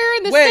earlier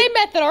in the Wait, same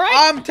method, alright?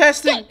 I'm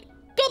testing.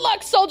 Good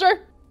luck,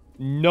 soldier.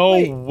 No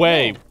Wait,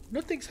 way. no,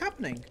 nothing's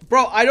happening.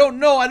 Bro, I don't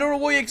know. I don't know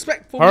what you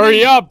expect from me.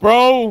 Hurry up,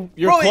 bro.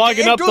 You're Bro,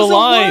 clogging it up the doesn't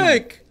line.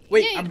 work.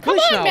 Wait, Yeah, I'm come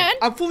glitched on, now. man.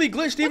 I'm fully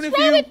glitched even What's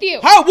if wrong with you?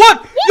 How?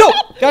 What? Yo!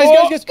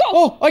 Guys.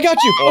 Oh, I got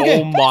you.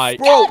 Okay. Oh my.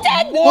 Bro,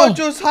 what Oh.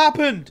 just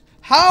happened?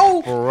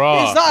 How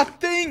Bruh. is that a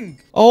thing?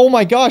 Oh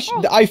my gosh,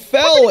 Oh, I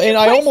fell did you and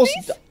I place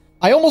these?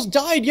 almost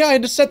died. Yeah, I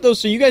had to set those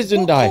so you guys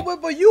didn't die.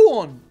 What were you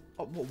on?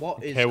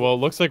 What is... Okay, well, it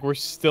looks like we're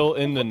still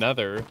in the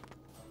nether.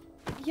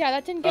 Yeah,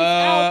 that didn't get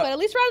us out, but at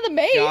least we're out of the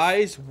maze.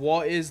 Guys,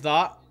 what is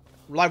that?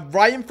 Like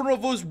right in front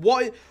of us.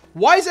 What?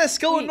 Why is that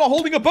skeleton not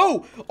holding a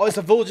bow? Oh, it's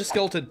a villager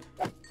skeleton.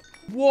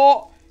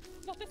 What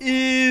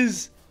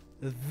is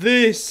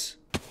this?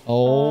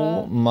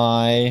 Oh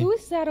my. Who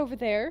is that over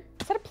there?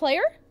 Is that a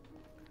player?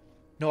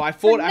 No, I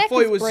thought neck it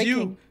is was you,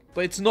 breaking.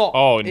 but it's not.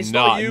 Oh, it's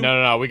nah, not you.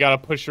 no. We gotta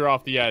push her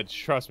off the edge.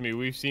 Trust me,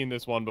 we've seen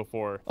this one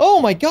before.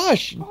 Oh my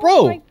gosh, Oh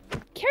bro. my-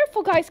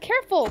 Careful, guys,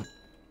 careful.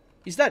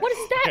 Is that? What is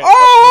that? Okay.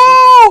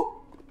 Oh!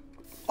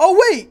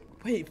 Oh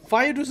wait,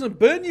 fire doesn't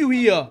burn you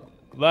here,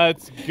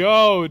 Let's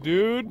go,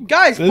 dude.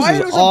 guys. This Fire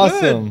is doesn't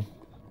awesome. burn.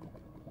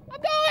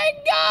 I'm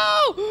going,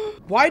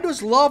 go! Why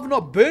does lava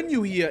not burn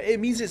you here? It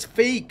means it's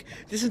fake.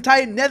 This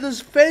entire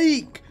nether's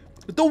fake.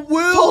 The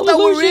world that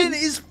we're in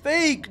is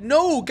fake.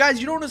 No, guys,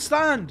 you don't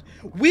understand.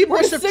 We We're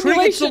must in have a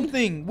triggered simulation.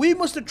 something. We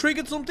must have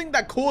triggered something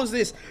that caused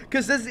this.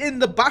 Because there's in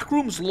the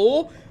backrooms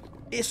lore,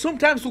 it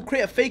sometimes will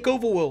create a fake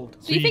overworld.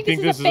 So you think this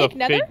is a fake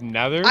nether? fake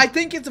nether? I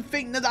think it's a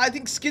fake nether. I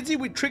think Skizzy,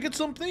 we triggered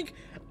something,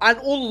 and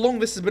all along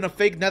this has been a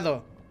fake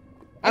nether.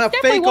 And It's a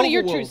definitely fake one of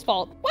your overworld. two's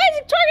fault. Why is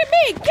it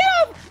targeting me?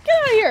 Get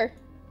out of here.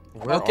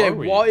 Where Okay, are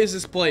we? what is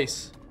this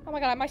place? Oh my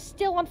god, am I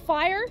still on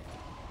fire?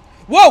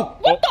 Whoa!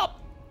 What the?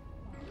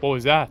 What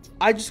was that?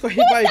 I just got hit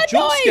What by was a that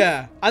jump noise?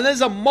 scare, and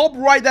there's a mob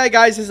right there,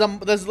 guys.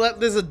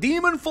 There's a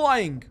demon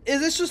flying.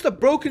 Is this just a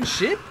broken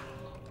ship?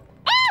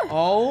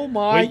 Oh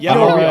my Wait, yeah,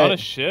 god! are we Alright. on a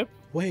ship?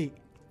 Wait,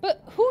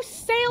 But who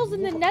sails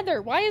in the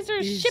nether? Why is there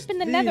a ship in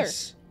the nether?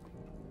 this?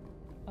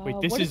 Wait,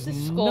 this what is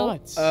this skull?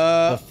 nuts.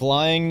 The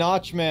flying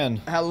notch man.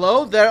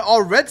 Hello. There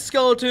are red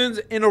skeletons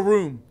in a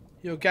room.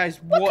 Yo,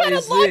 guys, What kind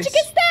is of logic this?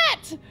 is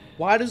that?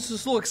 Why does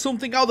this look like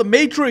something out of the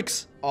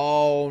Matrix?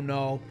 Oh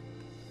no!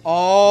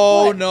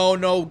 Oh What?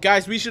 no,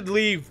 guys, we should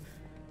leave.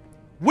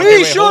 We Okay,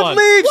 wait, should hold on.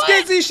 leave, What?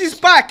 Skizzy. She's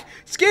back.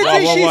 Skizzy,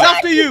 Whoa, she's what?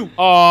 after you.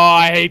 Oh,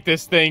 I hate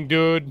this thing,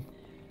 dude.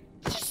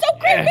 She's so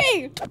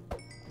creepy.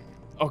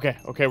 Okay,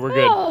 we're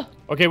good. Ugh.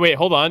 Okay, wait,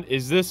 hold on.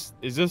 Is this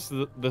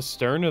the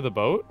stern of the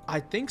boat? I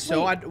think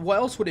so. Wait. What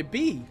else would it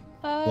be?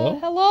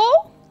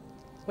 Hello?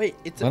 Wait,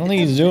 it's. I don't it's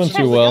think a- he's doing it's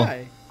too a well.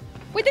 guy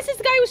Wait, this is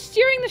the guy who's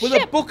steering the with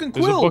ship. a book and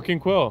There's quill. a book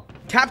and quill.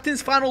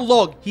 Captain's final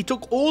log. He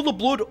took all the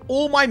blood.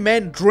 All my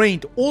men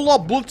drained. All our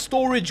blood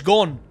storage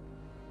gone.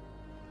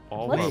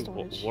 Oh, Blood my-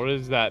 storage. what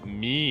does that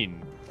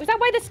mean? Is that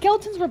why the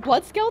skeletons were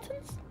blood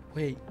skeletons?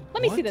 Wait.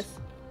 Let me see what? this.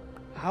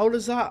 How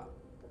does that?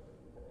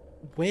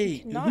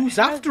 Wait, Not who's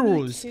have after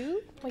me us?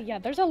 too? Wait, yeah,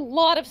 there's a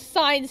lot of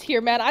signs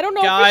here, man. I don't know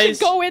if we Guys.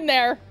 should go in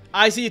there.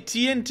 I see a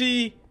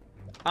TNT,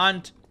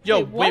 and yo,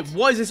 Wait, what?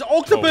 what is this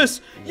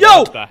octopus? Oh, Yo,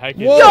 what the heck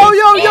is Whoa. this?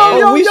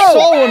 Oh, we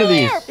saw one of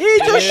these. he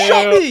just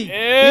shot Ew, me.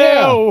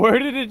 Yeah. Where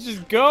did it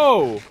just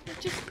go?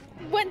 Just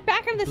went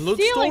back into the Blood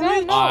ceiling. I storage?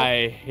 don't know.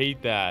 I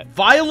hate that.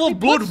 Vial of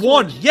blood blood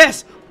won.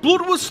 Yes,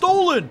 blood was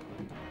stolen.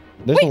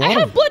 There's Wait, a I lot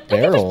have of blood. I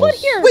think there's blood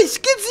barrels. here. Wait,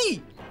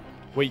 Skizzy.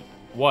 Wait,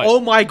 what? Oh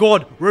my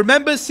god.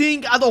 Remember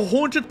seeing at the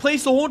haunted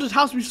place, the haunted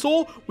house we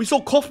saw? We saw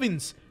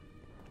coffins.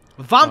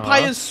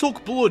 Vampires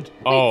suck blood.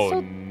 Oh,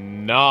 so-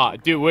 nah.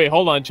 Dude, wait,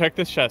 hold on. Check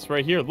this chest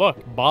right here. Look,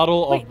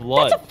 bottle Wait, of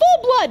blood. that's a full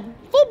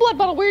blood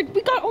bottle. We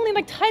got only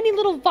like tiny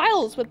little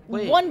vials with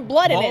Wait, one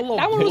blood in it. bottle of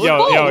That one was blood?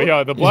 full.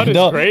 Yo, the blood is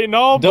Don't- great and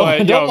all, don't- but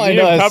don't yo, mind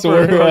me and us, Pepper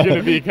we're, are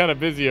gonna be kind of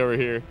busy over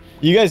here.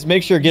 You guys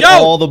make sure to get Yo!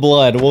 all the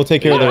blood. We'll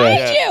take care of the Behind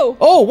rest. Yeah. you.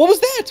 Oh, what was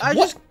that? I What?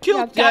 just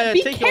killed. Yeah,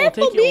 be take it all, careful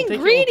take it all, being take it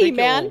all, greedy, take it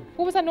man. all.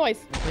 What was that noise?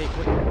 Wait,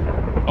 wait.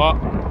 Why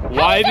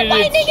How is did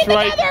lightning it in the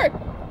strike? nether?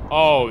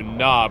 Oh,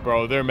 nah,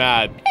 bro, they're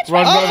mad.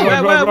 right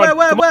Run,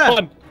 Where? Come Where?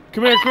 on.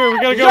 Come here, we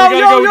gotta go, Yo, we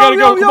yo, gotta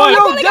yo, go, come on.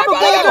 yo,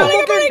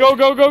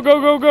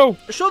 Devil, Go.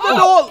 Shut the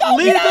door.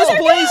 Leave this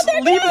place.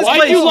 Leave this Why'd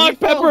place. you lock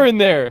Pepper in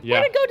there?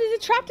 Where'd it go? Is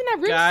it trapped in that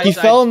room? Guys, He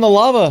fell in the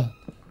lava.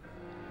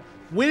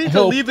 We need to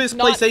Help. leave this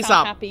Not place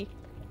sound ASAP. happy.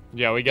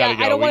 Yeah, we gotta Yeah,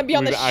 go. I don't wanna be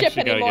on we the ship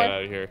actually gotta anymore. get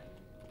out of here.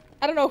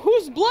 I don't know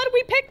whose blood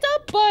we picked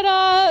up,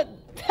 but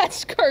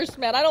that's cursed,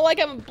 man. I don't like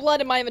having blood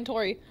in my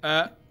inventory.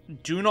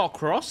 Do not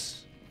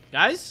cross,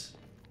 guys.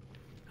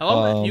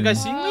 Hello, you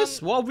guys seen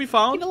this? What have we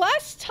found? The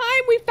last time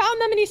we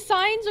found them any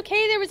signs,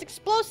 okay, there was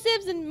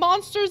explosives and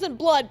monsters and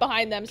blood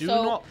behind them. Do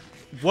so not.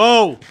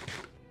 Whoa.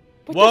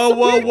 But Whoa, there's some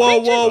whoa, weird whoa,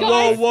 creatures, whoa,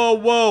 guys.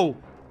 whoa.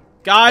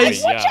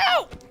 Guys. Wait, Watch yeah.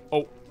 out!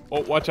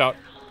 Oh, watch out.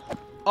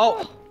 Oh.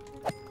 Okay,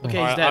 All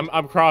he's right, dead.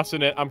 I'm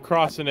crossing it.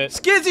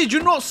 Skizzy, do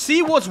you not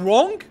see what's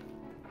wrong?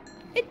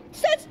 It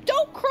says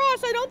don't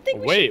cross. I don't think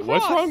we Wait, should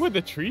cross. what's wrong with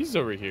the trees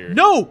over here?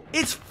 No,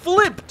 it's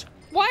flipped.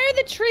 Why are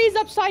the trees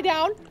upside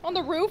down on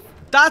the roof?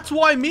 That's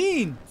what I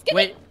mean.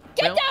 Get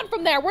down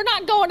from there. We're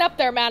not going up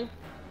there, man.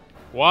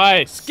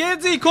 Why?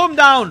 Skizzy, come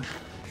down.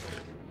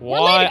 We're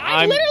Why? leaving.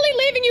 I'm literally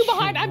leaving you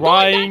behind. I'm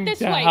going trying back this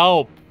to way.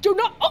 help. Do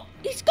not. Oh,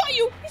 he's got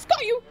you. He's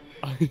got you.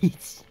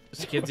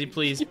 Skizzy,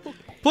 please.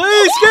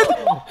 Please, Skid.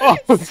 Oh,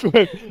 Quiff.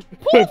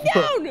 Pull him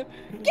down!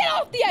 Get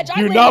off the edge! Do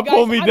I'm leaving, not guys.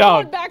 pull me I'm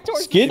down. going back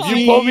towards Skid the You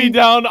Skitsy. pull me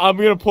down, I'm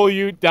gonna pull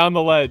you down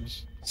the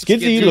ledge.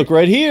 Skidsy, Skidsy. look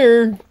right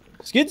here.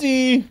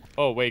 Skidsy.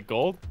 Oh, wait,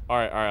 gold? All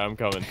right, I'm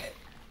coming.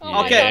 Oh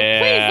my Okay.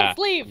 God, please, let's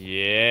leave.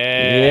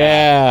 Yeah.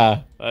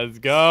 Yeah. Let's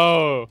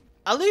go.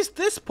 At least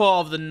this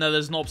part of the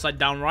nether's not upside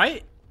down,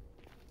 right?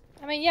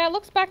 I mean, yeah, it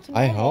looks back to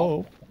I normal.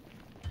 hope. think-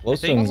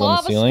 Glowstones on the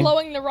Lava's ceiling.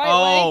 flowing the right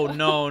Oh way.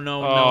 no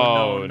no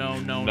Oh, no no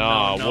no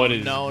nah, no what no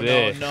is no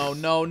this? no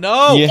no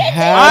no You no!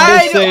 had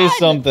I to say know-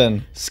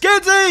 something.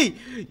 Skizzy,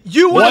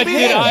 you What wanna be?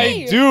 did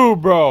I do,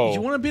 bro? You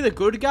wanna be the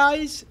good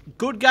guys?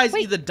 Good guys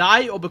Wait. either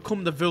die or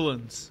become the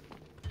villains.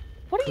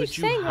 What are you Could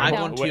you saying right hang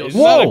now? on to Wait, your is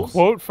that a souls?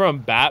 quote from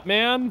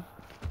Batman?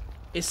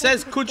 It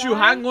says, "Could you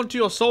die? hang on to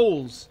your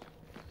souls?"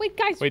 Wait,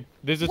 guys. Wait,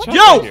 there's a What chest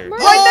Yo! right here.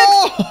 Murder-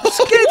 Right next,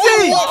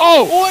 Skizzy!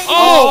 Oh!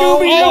 Oh,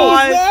 Scooby-Doo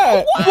my- is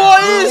that?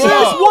 What is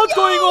this? Yo! What's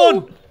going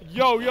on?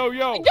 Yo! Yo,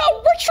 retreat!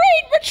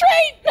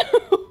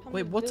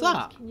 Wait, what's Villains,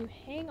 that? Can you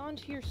hang on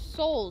to your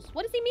souls?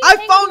 What does he mean? I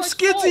hang found on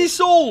to your Skizzy's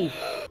souls?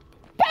 soul.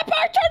 Pepper,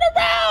 turn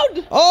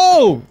around!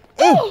 Oh!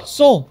 Oh!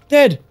 Soul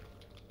dead.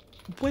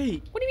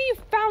 Wait, What do you mean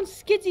you found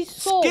Skizzy's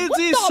soul? What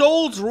Skizzy's the-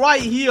 soul's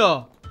right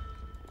here.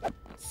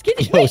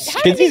 Skizzy, Yo, wait,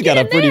 how did he Skidsy's got get a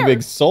in pretty there?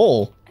 big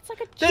soul. It's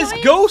like a There's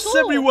giant ghosts soul.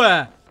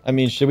 everywhere. I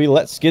mean, should we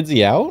let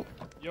Skidsy out?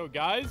 Yo,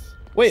 guys?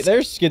 Wait,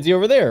 there's Skidsy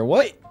over there.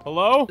 What? Wait.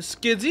 Hello?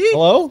 Skizzy?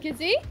 Hello?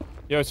 Skizzy?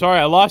 Yo, sorry,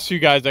 I lost you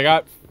guys. I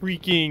got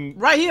freaking...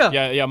 Right here.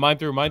 Yeah, mine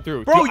through.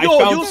 Bro, Dude, yo, I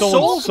found your someone's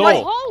soul's soul.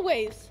 right-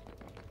 Hallways.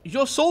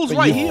 Your soul's But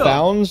right you here.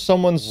 found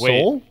someone's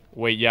soul?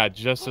 Wait, yeah,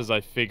 just as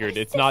I figured.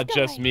 Where's It's not this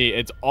just guy? me.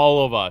 It's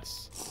all of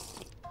us.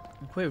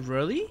 Wait,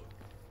 really?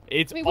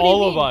 It's Wait, what do you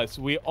all of mean? us.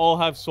 We all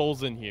have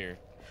souls in here.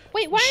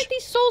 Wait, why aren't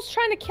these souls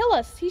trying to kill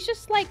us? He's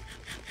just like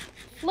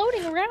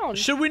floating around.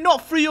 Should we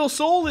not free your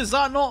soul? Is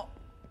that not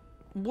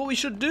what we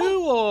should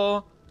do?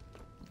 Or,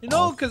 you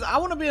know, because I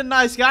want to be a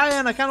nice guy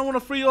and I kind of want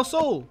to free your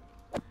soul.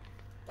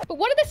 But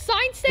what did the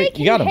sign say? Wait,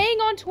 Can you got him. hang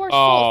on to our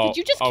Oh, souls? Did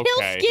you just okay. kill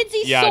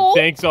Skidsy's Yeah, soul?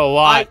 thanks a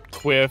lot,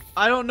 Quiff.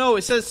 I don't know.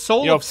 It says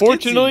soul Yo, of Skizzy.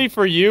 fortunately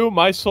for you,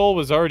 my soul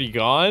was already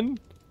gone.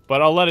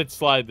 But I'll let it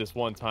slide this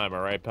one time,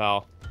 alright,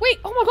 pal? Wait,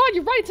 oh my god,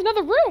 you're right. It's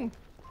another room.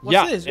 What's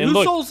yeah, this? and Whose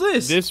look, soul's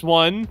this? This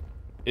one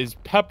is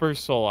Pepper's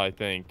soul, I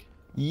think.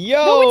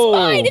 Yo! No, it's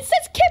mine. It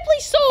says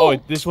Kipley's soul.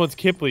 Oh, this one's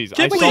Kipley's. I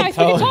Kipley. Wait, saw guys,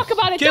 we can Oh. talk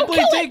about it. Don't Kipley,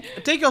 kill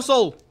it. take your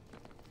soul.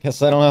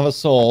 Guess I don't have a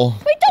soul.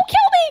 Wait, don't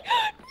kill me.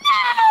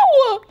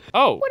 No.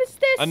 Oh, What is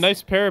this? a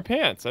nice pair of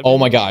pants. I've Oh been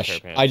my wanting a gosh.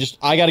 pair of pants.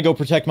 I gotta go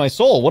protect my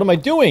soul. What am I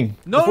doing?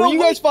 No, Before no, you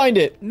wait. guys find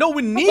it. No,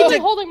 we I'm need literally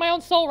to. holding my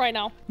own soul right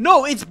now.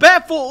 No, it's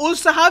better for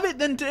us to have it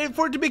than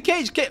for it to be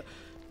caged.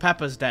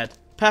 Pepper's dead.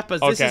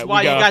 Pepper's. This is we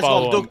why you gotta guys got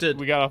follow him. abducted.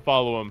 We gotta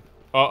follow him.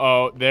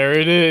 Uh-oh, there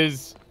it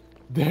is.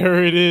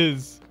 There it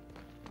is.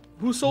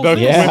 Whose soul's The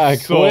this? Yeah,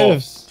 Quiff soul.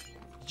 Quiffs.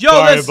 Yo,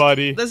 Sorry,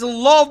 buddy. There's a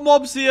lot of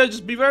mobs here.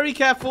 Just be very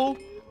careful.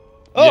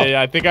 Oh.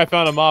 Yeah, I think I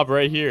found a mob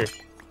right here.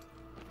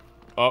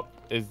 Oh,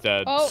 it's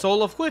dead. Oh,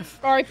 Soul of Quiff.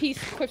 R.I.P.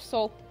 Quiff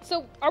soul.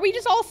 So, are we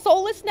just all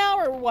soulless now,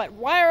 or what?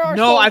 Why are our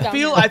No, souls I down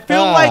feel here? I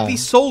feel like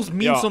these souls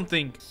mean Yeah.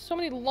 something. So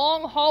many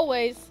long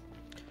hallways.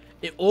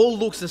 It all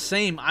looks the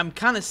same. I'm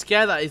kind of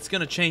scared that it's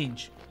gonna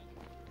change.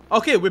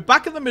 Okay, we're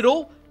back in the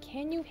middle.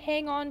 Can you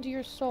hang on to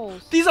your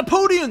souls? These are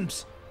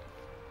podiums.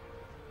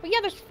 But yeah,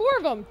 there's 4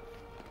 of them.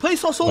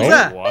 Place our souls Wait,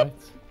 there. What?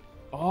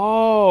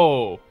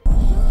 Oh,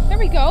 There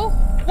we go.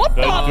 What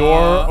the the?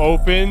 door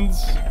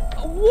opens.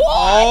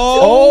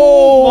 What?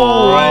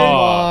 Oh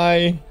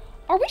my. my.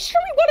 Are we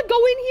sure we want to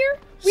go in here?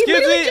 We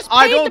literally Skizzy, just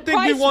I paid don't the think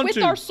we price want with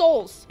to. our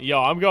souls.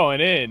 Yo, I'm going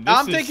in. This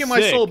I'm is taking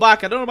my sick. soul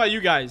back. I don't know about you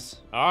guys.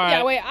 All right.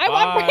 Yeah, wait,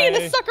 I'm bringing bye.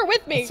 this sucker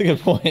with me. That's a good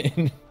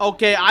point.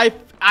 Okay, I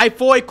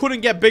thought it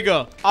couldn't get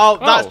bigger. Oh,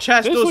 that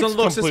chest this doesn't looks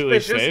look completely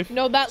suspicious. safe.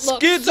 No, that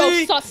looks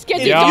Skizzy, so sus.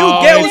 Skizzy, if Yo, you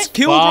don't get touch us it.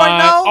 killed right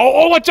now.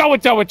 Oh, watch out,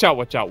 watch out, watch out,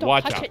 watch out, Don't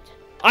watch touch out. it.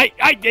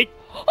 I.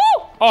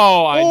 Oh!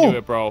 Oh, I Oh. knew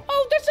it, bro.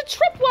 Oh, there's a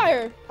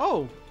tripwire.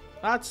 Oh,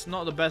 that's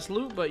not the best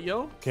loot, but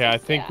yo. Okay, I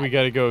think sad. we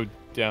gotta go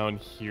down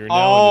here now.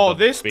 Oh, into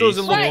the this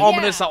doesn't look Right, basement.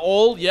 ominous yeah. at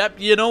all. Yep,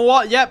 you know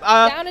what? Yep.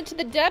 Down into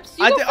the depths.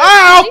 You go first,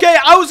 Okay.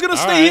 I was gonna All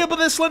stay right. here, but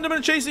there's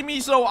Slenderman chasing me,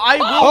 so I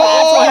will Oh,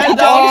 also head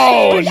down.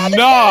 Oh, Staring down the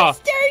nah.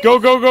 stairs, staring Go,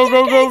 down go, the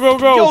go, go, go, go,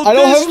 go. Yo, I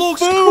don't this have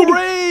looks food.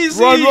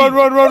 crazy. Run, run,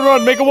 run, run,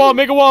 run. Make a wall,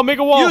 make a wall, make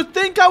a wall. You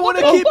think I want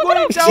to Look, keep look going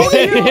at down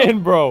Get here?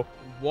 in, bro.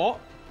 What?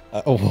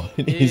 What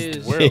is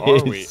Is- Where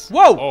are we? this?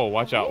 Whoa! Oh,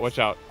 watch out, watch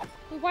out.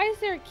 Wait, why is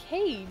there a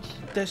cage?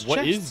 There's What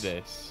chests. is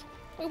this?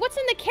 Wait, what's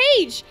in the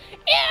cage?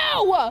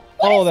 Ew! What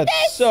Oh, is that's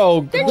this?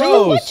 so They're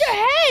gross. just a bunch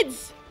of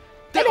heads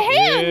and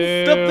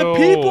hands. The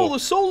people, the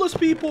soulless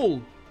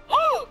people.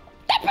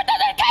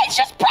 The cage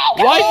just broke.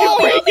 Why'd you Oh,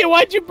 break it?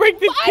 Why'd you break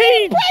the I didn't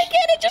cage?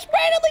 break it. It just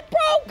randomly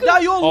broke. Now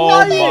you're Oh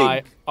lying.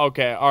 my.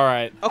 Okay, all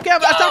right. Okay,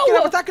 I'm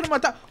attacking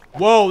him.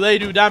 Whoa, they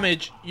do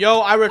damage. Yo,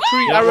 I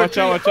retreat. Yeah, I watch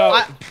retreat. out, watch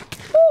out.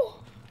 Ooh,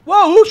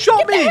 Whoa, who shot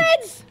Get the me?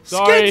 heads.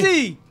 Sorry.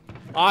 Skitty.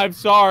 I'm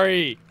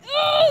sorry.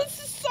 Oh,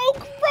 this is so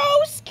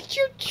gross. Get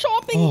your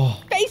chopping Oh.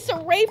 face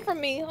away from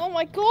me. Oh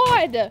my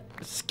god.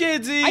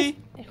 Skidzy.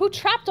 Who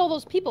trapped all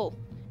those people?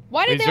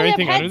 Why did Is they there only have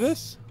anything heads? under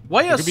this?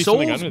 Why There are could be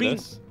something souls under being...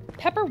 this.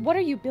 Pepper, what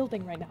are you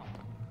building right now?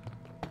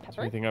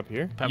 Pepper? Anything up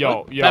here? Pepper?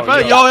 Yo,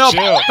 Pepper?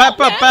 chill.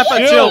 Pepper,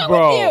 Chill, chill.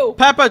 bro.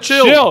 Pepper,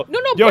 chill. Chill. No,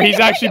 Yo, bring he's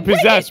it, actually bring it.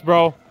 possessed,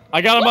 bro.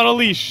 I got him on a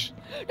leash.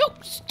 No,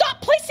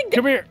 stop placing the...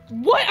 Come here.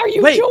 What are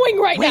you Wait, doing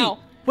right wait, now?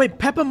 Wait,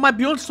 Pepper might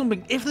be on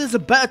something. If there's a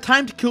better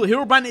time to kill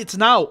Herobrine, it's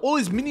now. All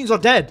his minions are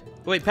dead.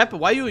 Wait, Pepper,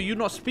 why are you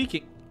not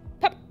speaking?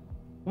 Pepper.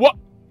 What?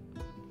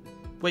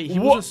 Wait, he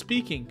What? wasn't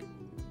speaking.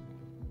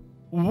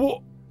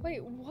 What?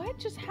 Wait, what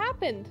just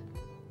happened?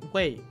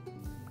 Wait.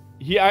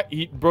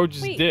 Bro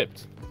just Wait.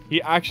 dipped.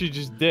 He actually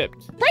just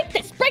dipped. Break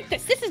this, break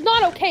this. This is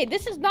not okay.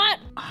 This is not...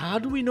 How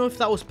do we know if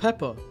that was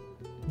Pepper?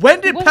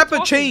 When did wasn't Pepper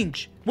talking.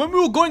 change? When we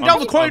were going down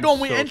the corridor I'm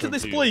and we so entered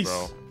this confused,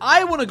 place. bro.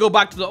 I want to go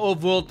back to the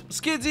old world.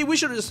 Skidzy, we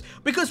should just...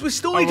 Because we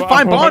still need to I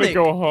find want to Barnick.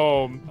 go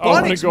home. I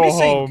want to Barnick's go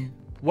missing. home.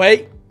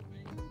 Wait.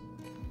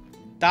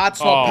 That's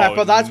not Oh,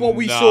 Pepper. That's what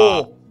we nah.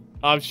 saw.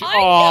 I'm sure. I knew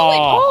it.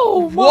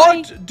 Oh, my.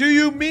 What do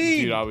you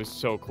mean? Dude, I was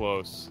so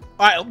close.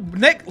 Alright,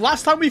 Nick,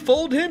 last time we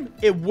followed him,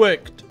 it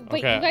worked.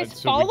 Wait, Okay, you guys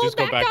so we followed just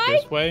go that back guy?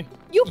 this way.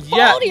 You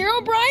Yeah. followed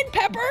Herobrine,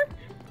 Pepper?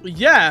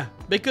 Yeah,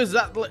 because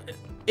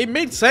it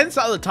made sense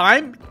at the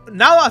time.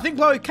 Now I think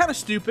probably kind of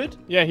stupid.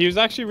 Yeah, he was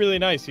actually really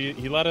nice. He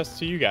led us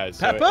to you guys.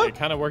 So Pepper? it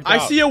kind of worked I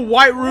out. see a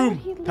white room.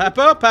 he lit-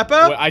 Pepper,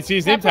 Pepper. Wait, I see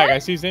his name Pepper? tag. I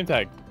see his name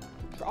tag.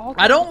 You're all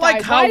I don't gonna like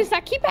die. how- Why does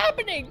that keep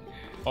happening?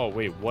 Oh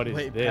wait, what is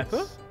Wait, this?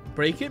 Pepper?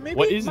 Break it, maybe?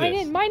 What is Mine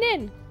this? in, mine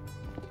in.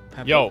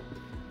 Pepper? Yo,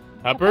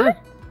 Pepper?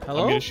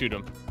 Hello? I'm gonna shoot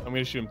him. I'm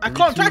gonna shoot him. I 3,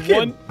 can't 2, track him.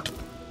 1.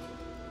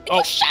 You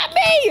Oh. shot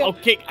me!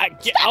 Okay,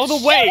 get Stop out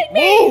of the way. shooting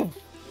me! Move.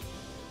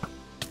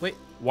 Wait,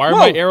 Why are Whoa.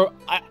 my arrow?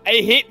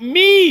 It hit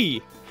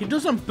me. he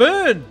doesn't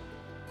burn.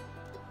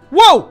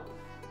 Whoa!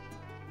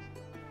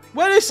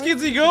 Where did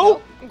Skidzy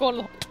go? I'm going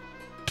to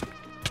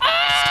the...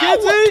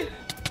 Skidzy?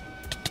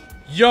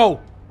 Yo.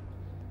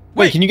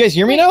 Wait, can you guys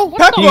hear me Wait, now?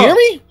 what Can you the- hear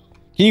me?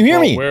 Can you hear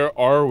Bro, me? where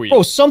are we?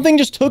 Bro, something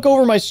just took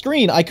over my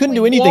screen. I couldn't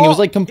do anything. It was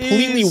like What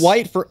completely is-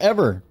 white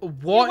forever.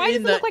 What Why does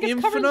in it the look like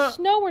it's covered in infinite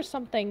snow or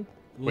something?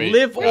 Wait,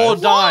 live guys.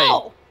 or die?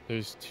 Whoa!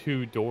 There's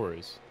 2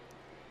 doors.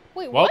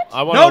 Wait, Well, what?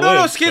 I want No, to no,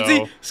 no, live,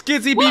 Skidzy. so-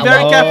 Skidzy, be Whoa,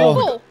 very whoa, careful.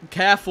 whoa.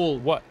 Careful.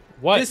 What?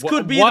 What? This What-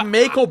 could be what? the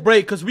make or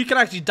break because we can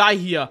actually die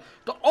here.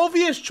 The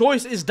obvious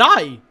choice is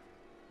die.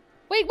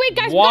 Wait, guys, we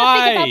gotta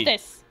Why? think about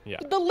this. Yeah.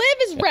 The live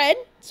is red,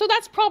 so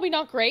that's probably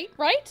not great,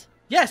 right?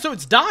 Yeah, so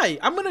it's die.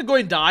 I'm gonna go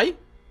and die.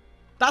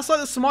 That's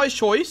like the smartest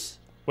choice.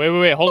 Wait.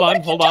 Hold Why on. did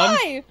you Hold on.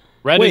 die?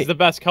 Red Wait. is the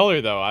best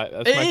color, though.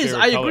 That's It my is. favorite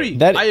I color. agree.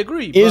 That I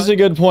agree. is but- a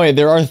good point.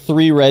 There are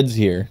 3 reds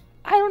here.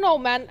 I don't know,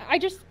 man.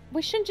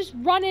 We shouldn't just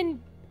run in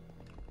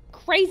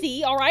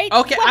crazy, all right?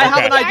 Okay, What I if have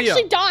we an idea.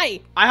 actually die?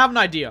 I have an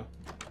idea.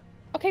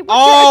 Okay, what's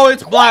Oh, your-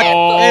 it's black.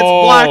 Oh,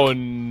 It's black.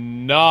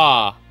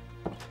 nah.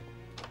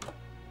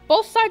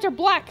 Both sides are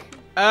black.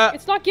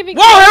 It's not giving...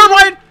 Whoa,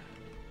 Herobrine!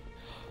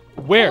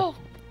 Where? Oh,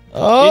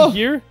 Oh, In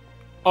here?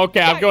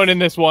 Okay, I'm Guys. going in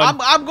this one.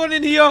 I'm going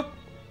in here.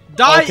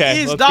 Die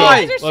Okay, is let's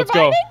die. Guys are Let's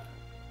surviving? go.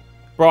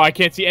 Bro, I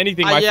can't see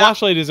anything. My yeah.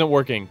 flashlight isn't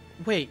working.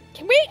 Wait.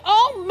 Can we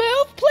all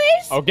move,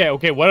 please?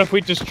 Okay. What if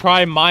we just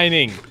try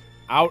mining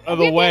out of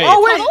the Okay, way?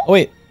 Oh, wait. tunnel? oh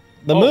wait,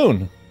 the Oh.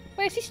 moon.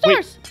 Wait, I see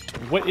stars.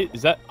 What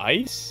is that?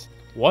 Ice?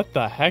 What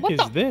the heck What is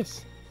the-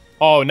 this?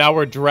 Oh, now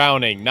we're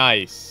drowning.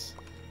 Nice.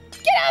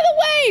 Get out of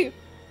the way!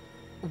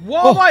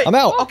 Whoa, Oh, wait. I'm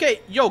out. Okay,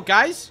 yo,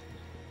 guys.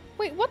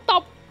 Wait, what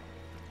the...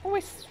 Oh, I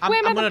swam I'm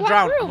out gonna the black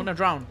drown. room. I'm gonna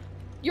drown.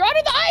 You're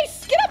under the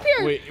ice! Get up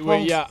here!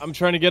 Wait. Yeah, I'm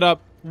trying to get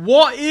up.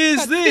 What is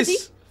Got this?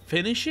 Skidzy?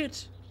 Finish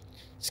it.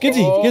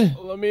 Skidzy, Oh, get it.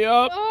 let me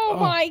up. Oh,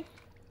 my... Yo,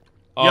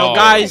 Oh,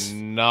 guys.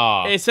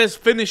 Nah. It says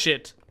finish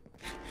it.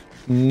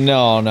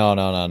 No.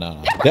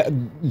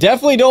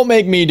 Definitely don't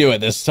make me do it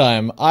this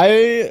time.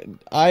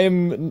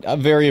 I'm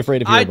very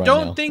afraid of I Herobrine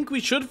don't now. think we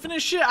should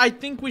finish it. I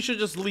think we should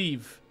just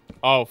leave.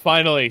 Oh,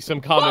 finally, some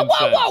Whoa, common whoa,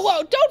 sense.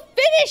 whoa! Don't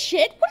finish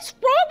it! What's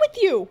wrong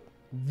with you?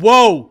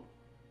 Whoa.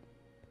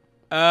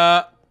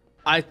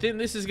 I think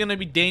this is gonna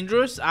be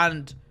dangerous.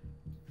 And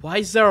why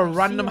is there a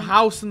random him.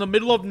 house in the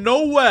middle of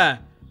nowhere?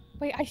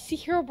 Wait, I see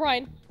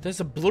Herobrine. There's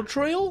a blood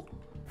trail.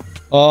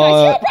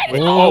 Guys, Herobrine is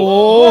Wait,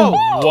 oh,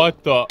 Whoa.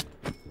 What the?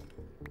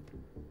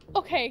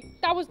 Okay,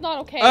 that was not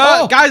okay.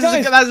 Guys, guys,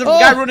 there's a oh.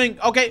 guy running.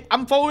 Okay,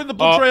 I'm following the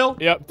blood trail.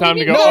 Yep, time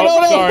to go. No, Oh,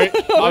 no. sorry.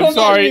 Don't I'm get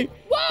sorry. me.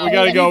 Whoa, We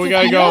gotta go. We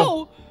gotta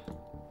go.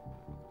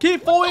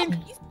 Keep following.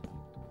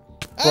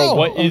 Bro, Ow.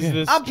 what is Okay.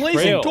 this I'm placing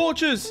trail?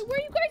 torches. Where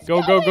are you guys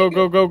Go,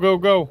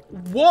 going?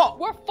 What?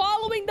 We're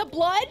following the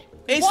blood?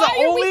 It's Why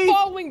the are only- we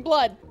following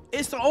blood?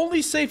 It's the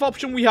only safe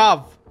option we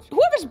have.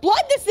 Whoever's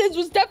blood this is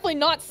was definitely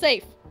not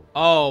safe.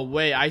 Oh,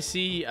 wait. I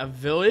see a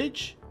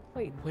village.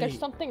 Wait, Wait. there's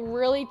something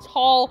really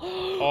tall.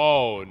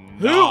 Oh,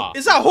 Who? nah.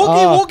 Is that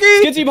Hookie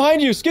Wookie? Skidzy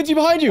behind you! Skidzy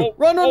behind you! Oh,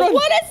 Run! oh,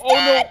 What is Oh, no.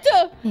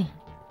 that?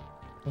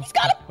 He's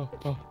got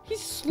a... He's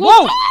slow.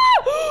 Whoa.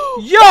 Ah!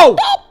 Yo!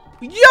 Stop!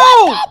 Yo!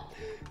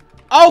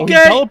 Oh, he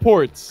Okay.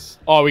 teleports.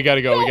 Oh, we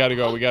gotta go. We gotta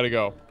go. We gotta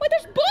go. Wait,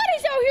 there's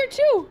bodies out here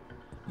too.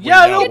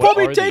 Yeah, Wait, they'll what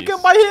probably are taken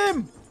these? by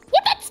him.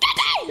 What the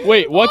sketchy?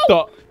 Wait, what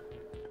Oh,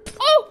 the?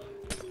 Oh,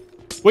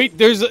 Wait,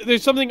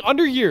 there's something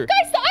under here.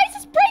 guys, the ice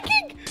is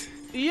breaking.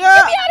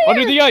 Yeah.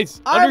 Under the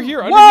ice. Under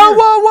here. Under Whoa, here.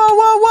 whoa, whoa,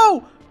 whoa,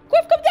 whoa.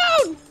 Quiff, come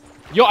down.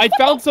 Yo, I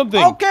found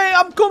something. Okay,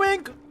 I'm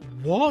coming.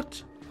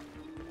 What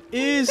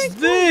is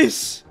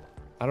this?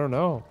 I don't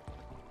know.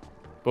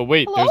 But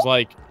wait, Hello? there's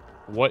like,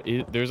 what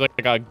is? There's like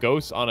a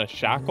ghost on a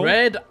shackle.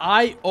 Red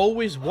eye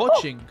always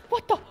watching.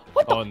 What the?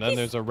 What the? Oh, and then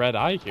there's a red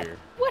eye here.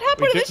 What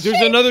happened Wait, to the there's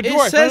sheep? another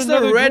door. I It says found the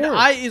another red door.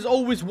 eye is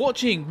always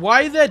watching.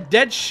 Why are there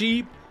dead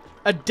sheep?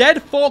 A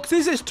dead fox?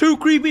 This is too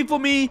creepy for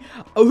me.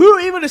 Who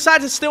even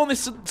decided to stay on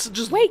this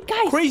just Wait,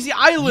 guys. crazy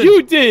island?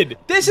 You did.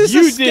 This is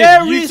You the did. You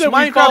scariest said we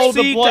Minecraft followed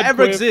the seed blood, to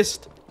ever Quiff.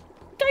 exist.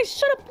 Guys,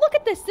 shut up. Look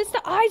at this. This is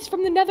the eyes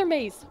from the nether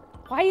maze.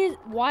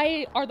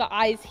 Why are the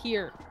eyes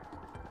here?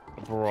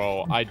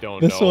 Bro, I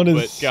don't know. This one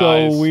but is so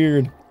guys,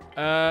 weird.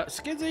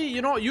 Skizzy,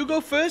 you know what? You go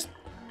first.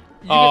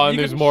 You Oh, can- and you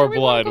there's can- more Sure we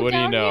wanna blood. go What do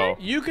you down know?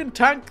 You can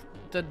tank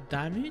the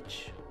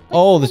damage.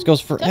 Oh, this goes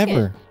Stuck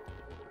forever.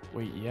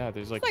 Wait, yeah,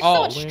 there's like. It's like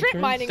Oh. someone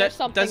strip mining or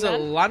something, There's a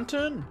man.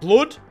 lantern.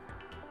 Blood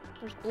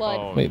There's blood.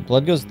 Oh, Wait,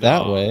 blood goes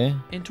that no. way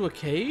into a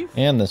cave.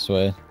 and this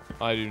way.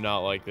 I do not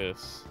like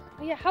this.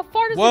 Oh, yeah, how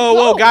far does Whoa, it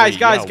go? whoa, guys, Wait,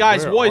 guys, yeah,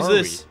 guys! where What is are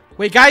this?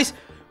 Wait, guys,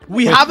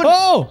 we haven't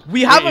Oh! is been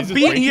it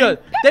breaking? here.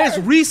 There's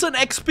recent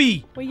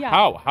XP. Wait, yeah.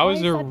 How? How Why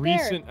is there that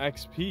recent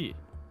XP?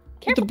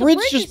 Careful, bridge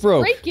just is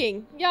broke.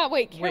 breaking. Yeah,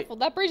 wait, careful.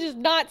 That bridge is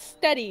not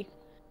steady.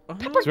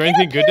 Pepper, Is there get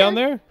anything up good down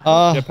here. there?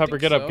 Uh, Yeah, Pepper,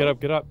 think get up, so. get up,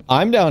 get up.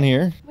 I'm down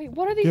here. Wait,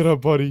 what are these? Get up,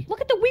 buddy.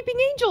 Look at the weeping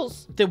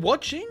angels. They're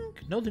watching?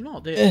 No, they're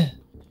not. Eh.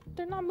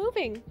 They're not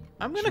moving.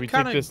 I'm Should gonna we take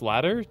kind of. this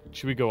ladder?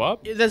 Should we go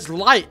up? There's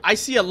light. I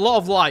see a lot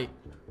of light.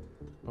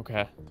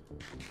 Okay.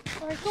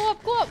 All right, go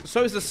up, go up.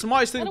 So it's the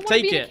smartest I thing don't to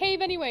want to take be in a it.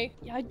 cave anyway.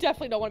 Yeah, I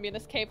definitely don't want to be in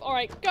this cave. All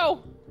right,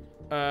 go.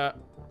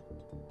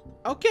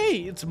 Okay,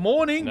 it's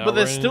morning, Now but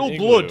there's we're in still an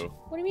blood. igloo.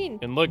 What do you mean?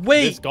 And look,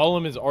 Wait. this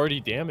golem is already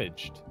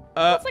damaged.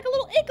 It's like a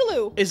little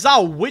igloo. Is that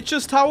a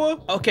witch's tower?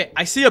 Okay,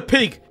 I see a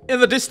pig in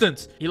the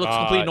distance. He looks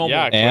completely normal.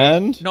 yeah,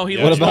 And No, he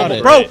Yeah, looks what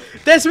about normal. it? Bro,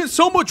 there's been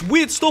so much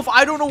weird stuff.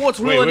 I don't know what's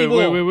Wait, real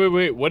wait, anymore.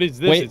 wait. What is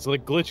this? Wait. It's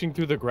like glitching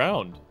through the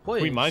ground. What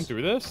Can we is- mine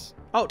through this?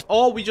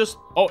 Oh, we just.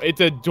 Oh,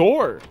 it's a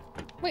door.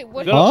 Wait,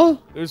 what? Look. Huh?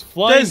 There's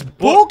flying There's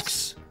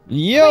books.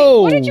 Yo!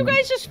 Wait, what did you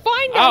guys just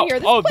find down Ow. here?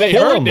 This Oh, place they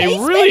is a hurt. They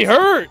basement. really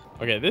hurt.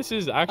 Okay, this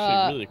is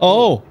actually really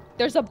cool. Oh,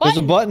 There's a there's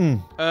a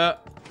button. button.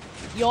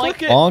 Yoink.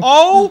 Click it. Bonk.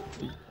 Oh,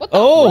 What the?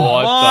 Oh!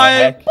 What my-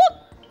 the heck?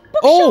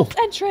 Oh!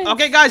 Bookshelf entrance.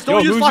 okay, guys, Yo,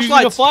 don't use who's using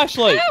a flashlights.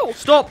 flashlight? Ow.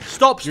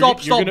 Stop.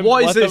 You're gonna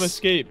What is let them this?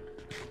 escape.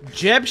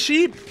 Jeb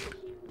sheep?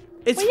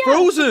 It's Oh, yeah.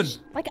 frozen.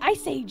 Like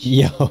Ice Age.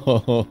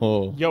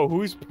 Yo! Yo,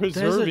 who's There's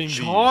preserving a these?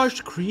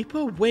 charged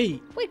creeper.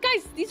 Wait. Wait,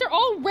 guys, these are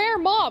all rare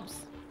mobs.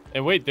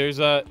 And wait, there's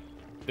a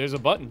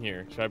button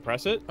here. Should I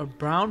press it? A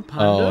brown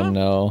panda. Oh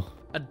no.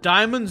 A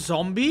diamond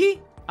zombie.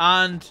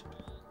 And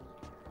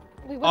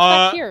Wait, what's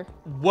back here?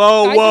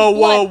 whoa, Guys, whoa, there's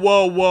whoa, blood.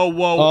 whoa,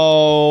 whoa, whoa.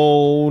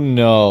 Oh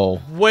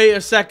no. Wait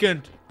a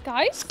second.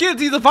 Guys?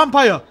 Skitty the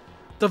vampire.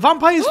 The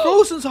vampire is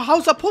frozen, so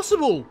how's that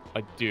possible?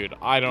 Dude,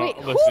 I don't Wait,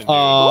 listen. who's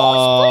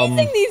Dude.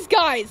 freezing these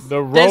guys?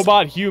 The There's-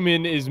 robot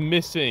human is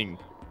missing.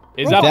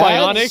 Is that That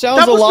bionic? sounds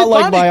That a must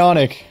lot be like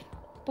Bionic.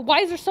 But why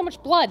is there so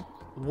much blood?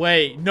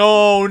 Wait,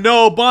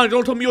 no, Barney,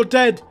 don't tell me you're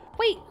dead.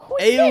 Wait, who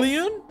is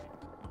Alien?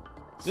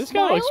 This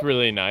guy looks Smile?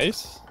 really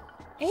nice.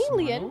 this?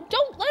 Alien?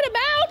 Don't let him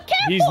out!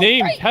 Careful! He's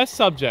named Right. test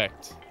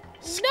subject.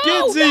 No,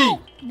 Skizzy! no!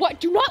 What?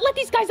 Do not let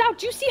these guys out.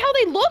 Do you see how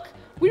they look?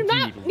 We do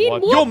not Dude, need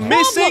what more You're the-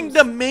 missing the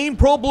problems. main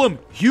problem.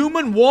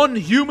 Human 1,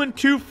 Human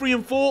 2, 3,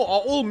 and 4 are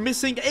all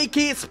missing,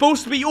 aka it's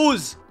supposed to be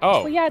us.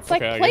 Oh. Well, yeah, it's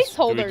like okay, I guess-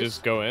 do placeholders. we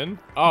just go in?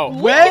 Oh.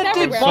 Where at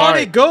did everywhere. Barney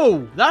Sorry.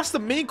 go? That's the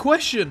main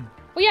question.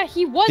 Well, yeah,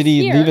 he was Did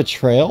he here. leave a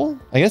trail?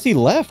 I guess he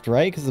left,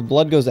 right? Because the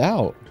blood goes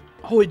out.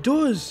 Oh, it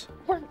does.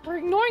 We're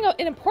ignoring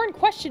an important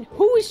question.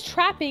 Who is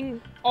trapping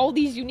all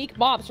these unique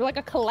mobs? They're like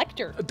a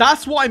collector.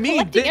 That's what I mean.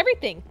 Collecting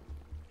everything.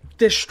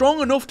 They're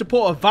strong enough to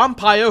put a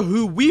vampire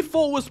who we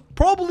thought was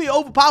probably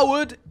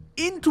overpowered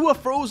into a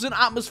frozen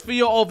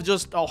atmosphere of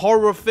just a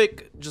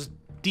horrific, just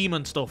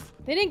demon stuff.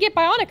 They didn't get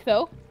bionic,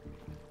 though.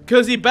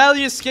 Because he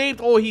barely escaped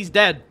or he's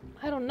dead.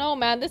 I don't know,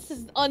 man. This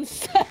is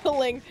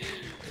unsettling.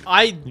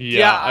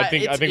 Yeah, I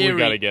think it's we eerie.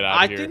 gotta get out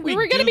I of here. think We we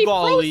were gonna do be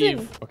gotta frozen.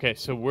 leave. Okay,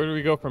 so where do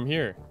we go from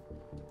here?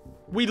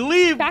 We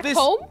leave Back this.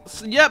 home?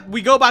 Yep,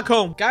 we go back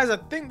home. Guys, I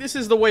think this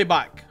is the way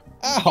back.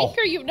 Ow!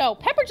 Tinker, you know.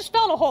 Pepper just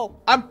fell in a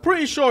hole. I'm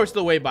pretty sure it's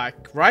the way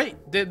back, right?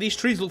 These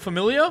trees look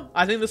familiar.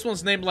 I think this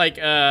one's named like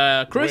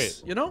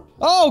Chris, Wait. you know?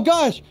 Oh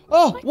gosh!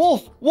 Oh,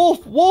 wolf!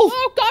 Wolf! Wolf!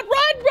 Oh, God,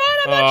 run!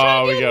 I'm not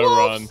trying to we be gotta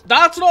wolves. run.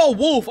 That's not a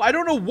wolf. I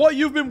don't know what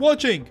you've been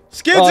watching.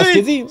 Skizzy!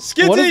 Skizzy?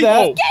 Skizzy! What is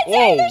that?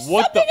 Whoa, whoa, There's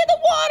what something the? in the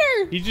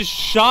water! He just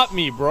shot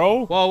me,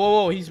 bro.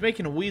 Whoa. He's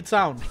making a weird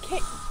sound.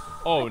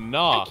 Oh,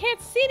 nah. I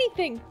can't see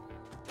anything.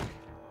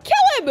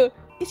 Kill him!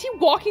 Is he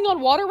walking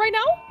on water right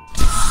now?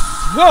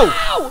 Whoa!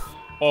 Ow!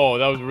 Oh,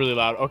 that was really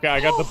loud. Okay, I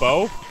got the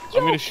bow. Yo,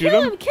 I'm gonna shoot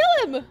kill him. Kill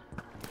him!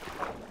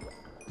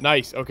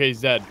 Nice. Okay,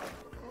 he's dead.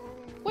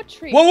 What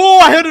tree? Whoa,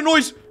 I heard a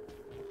noise.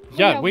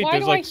 Yeah, wait, why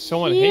there's do like I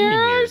someone hear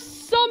hanging here.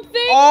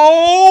 Something?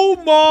 Oh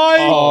my!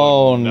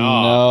 Oh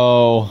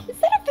no. no! Is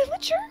that a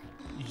villager?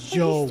 Wait,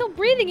 Yo. he's still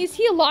breathing. Is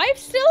he alive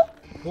still?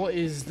 What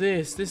is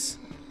this? This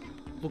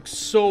looks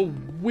so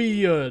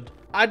weird.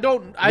 I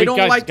don't Wait,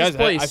 guys, like guys, this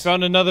place. I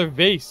found another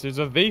vase. There's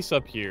a vase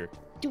up here.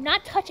 Do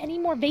not touch any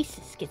more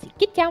vases, Skizzy.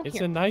 Get down It's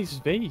here. a nice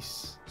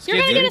vase. You're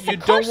gonna get us a you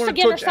don't curse want to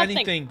again or touch something.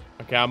 anything.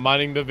 Okay, I'm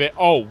mining the vase.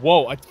 Oh,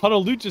 whoa, a ton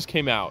of loot just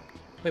came out.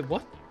 Wait,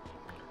 what?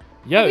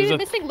 Yeah, We've there's been a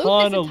missing loot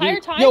ton this of entire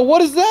loot. time. Yo,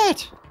 what is that?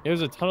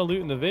 There's a ton of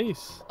loot in the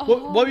vase.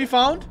 What have you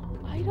found?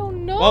 I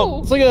don't know.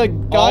 Oh. It's like a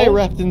guy Oh.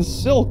 wrapped in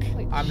silk.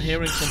 I'm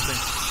hearing something.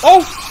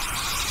 Oh!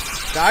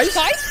 Guys?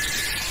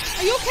 Guys,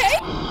 are you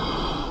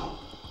okay?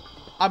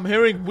 I'm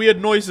hearing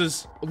weird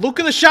noises. Look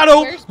at the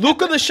shadow. Where's Look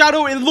Pepper? at the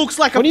shadow. It looks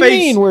like What a do you face.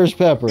 mean, where's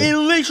Pepper? It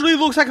literally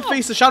looks like a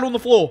face. The shadow on the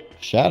floor.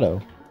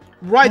 Shadow.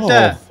 Right Oh. I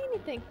there. don't see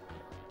anything.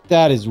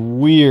 That is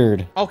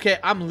weird. Okay,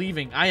 I'm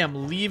leaving. I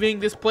am leaving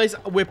this place.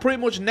 We're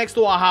pretty much next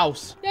to our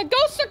house. Yeah,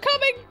 ghosts are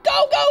coming.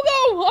 Go, go,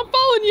 go. I'm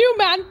following you,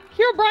 man.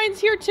 Herobrine's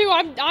here too.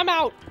 I'm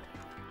out.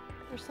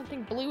 There's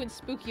something blue and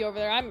spooky over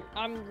there.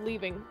 I'm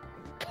leaving.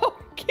 Go,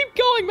 keep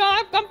going,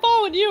 man. I'm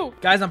following you.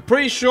 Guys, I'm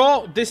pretty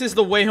sure this is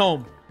the way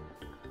home.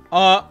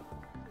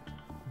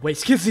 Wait,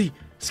 Skizzy.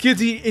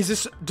 Skizzy,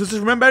 does this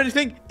remember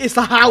anything? It's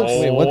the house.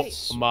 Oh, Wait,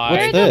 what's my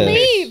Where are the this?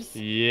 leaves?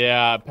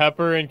 Yeah,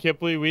 Pepper and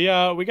Kipley, we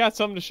got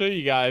something to show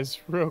you guys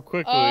real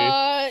quickly.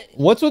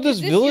 What's with this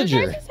Is this villager?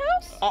 your guys'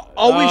 house?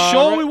 Are we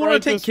sure right- we want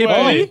right to take this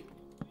way. Kipley?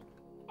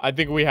 I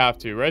think we have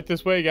to. Right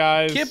this way,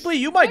 guys. Kipley,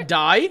 you might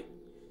die.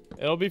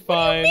 It'll be What do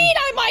fine. you mean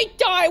I might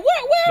die?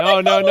 Where am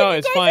I No, following you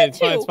it's guys fine, it's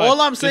into? fine, it's fine.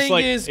 All I'm Just saying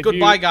like, is if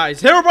goodbye, you-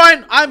 guys.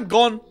 Herobrine, I'm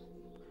gone.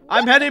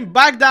 I'm heading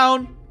back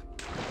down.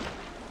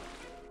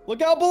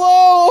 Look out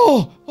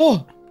below!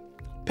 Oh.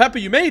 Pepper,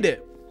 you made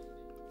it.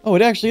 Oh,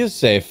 it actually is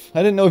safe. I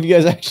didn't know if you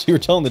guys actually were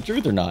telling the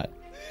truth or not.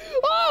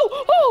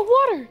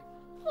 Oh, water.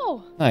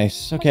 Oh,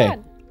 Nice. my Okay.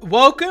 God.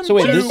 Welcome So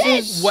wait, to this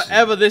is-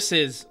 whatever this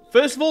is.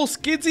 First of all,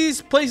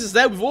 Skidsy's place is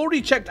there. We've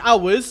already checked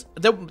ours.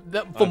 For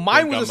I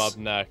mine think was I'm up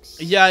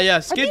next. Yeah, Are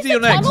Skidsy, these you're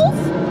the next.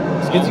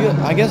 tunnels? Skidsy,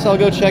 I guess I'll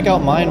go check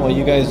out mine while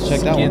you guys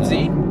check that one out.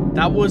 Skidzy,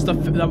 that was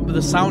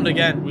the sound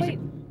again. Was Wait.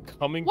 it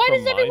coming Why from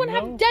does everyone mine,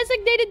 have though?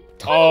 designated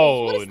tunnels?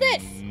 Oh, What is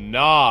this?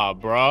 nah,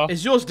 bruh.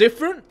 Is yours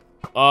different?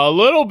 A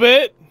little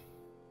bit.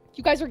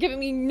 You guys are giving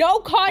me no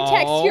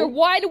context Oh. here.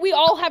 Why do we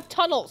all have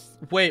tunnels?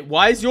 Wait,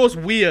 why is yours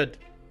weird?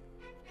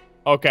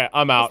 Okay,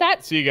 I'm out.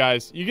 that- See you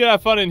guys. You can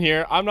have fun in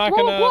here. I'm not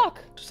Throw gonna. a block.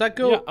 Does that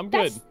go? Yeah, I'm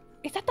good.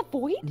 Is that the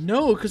void?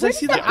 No, because I Where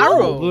see does the that go?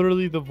 arrow.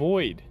 Literally the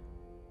void.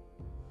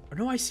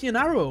 No, I see an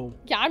arrow.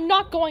 Yeah, I'm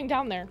not going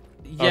down there.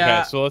 Yeah.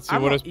 Okay, so let's see.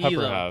 I'm What not does Pepper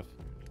either. have?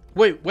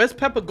 Wait, where's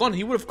Pepper gone?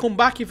 He would have come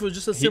back if it was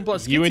just as simple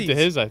as He went to Skidsy's.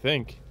 his, I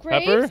think.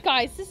 Graves, Pepper?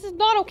 guys, this is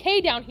not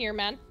okay down here,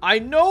 man. I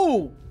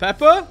know.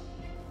 Pepper?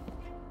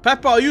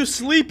 Pepper, are you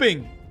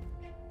sleeping?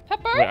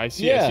 Pepper? Wait, I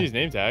see Yeah. his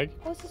name tag.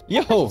 Oh, is this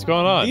Yo, What's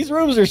going on? These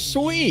rooms are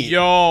sweet.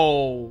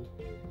 Yo.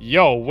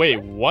 Yo,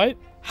 wait, what?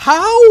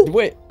 How?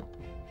 Wait,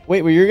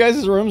 were your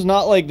guys' rooms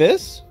not like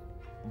this?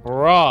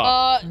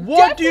 Bruh.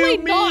 What do you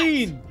definitely not.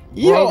 mean?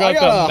 Yo, Bro I got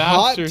the a hot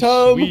master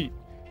tub. suite.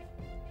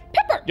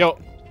 Pepper, Yo,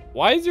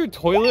 why is your why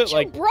toilet did you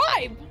like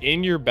bribe?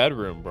 in your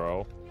bedroom,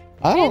 bro?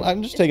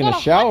 I'm just It's taking got a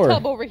hot shower.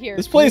 tub over here.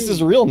 This place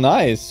is real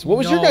nice. What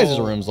was your guys'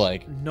 No. rooms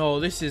like? No,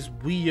 this is Is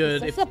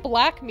weird. this a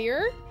black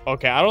mirror?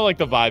 Okay, I don't like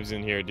the vibes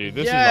in here, dude.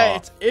 This yeah, is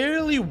it's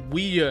really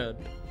weird.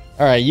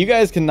 All right, you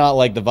guys cannot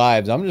like the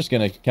vibes. I'm just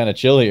gonna kind of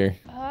chill here.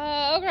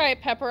 Okay,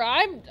 Pepper.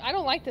 I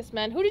don't like this,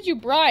 man. Who did you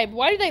bribe?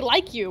 Why do they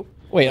like you?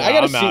 Wait, Yeah, I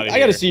gotta I'm see. outta I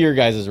gotta here. see your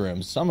guys'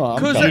 rooms. I'm 'Cause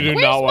coming. You do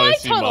Where's not want my to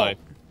see tunnel? mine.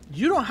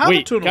 You don't have a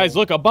Wait, tunnel. guys,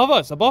 look above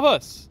us, above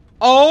us.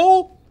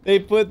 Oh. They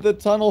put the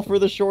tunnel for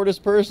the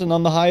shortest person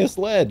on the highest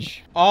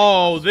ledge.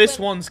 Oh, this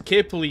one's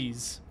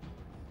Kipley's.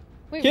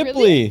 Wait, Kipley.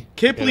 really?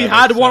 Kipley that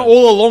had makes one sense.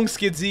 all along,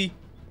 Skidsy.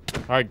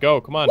 All right, go.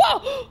 Come on.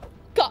 Whoa!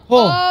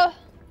 Oh.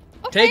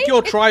 Okay, Take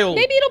your trial.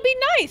 Maybe it'll be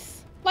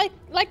nice,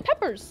 like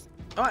Pepper's.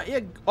 Yeah.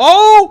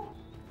 Oh.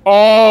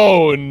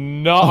 Oh,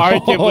 no. All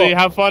right, Kipley,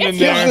 have fun in It's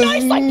there. This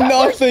nice is like Pepper's.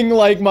 nothing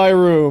like my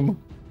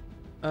room.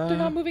 They're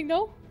not moving,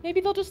 no?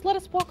 Maybe they'll just let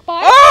us walk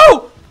by.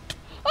 Oh!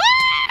 Ah!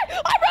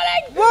 I'm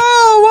running!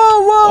 Whoa!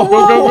 Whoa! Whoa!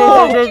 Go, go,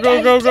 Whoa! go, go,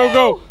 go, go, go,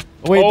 go.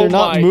 Wait, Oh they're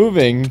not my-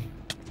 moving.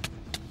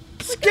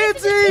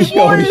 Skidsy,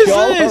 Yo, what is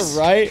y'all this? are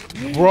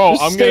right. Bro,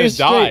 Just I'm stay gonna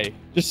straight. die.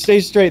 Just stay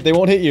straight. They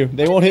won't hit you.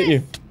 They won't hit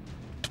you.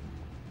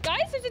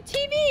 Guys, there's a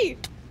TV!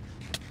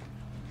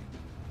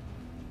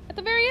 At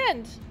the very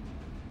end.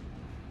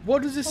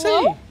 What does it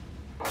Hello? say?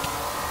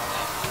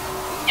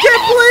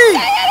 Kipley!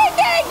 Say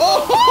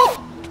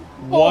anything!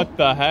 What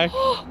the heck?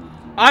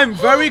 I'm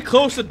very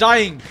close to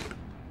dying.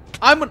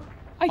 I'm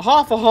I-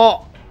 half a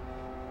heart.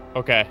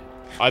 Okay,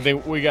 I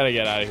think we gotta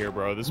get out of here,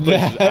 bro. This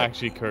place is That-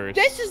 actually cursed.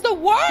 This is the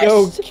worst!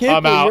 Yo, Kipley,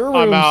 out, your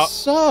I'm room out.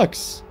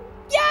 sucks.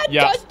 Yeah, it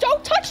Yeah. does.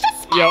 Don't touch the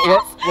Yeah,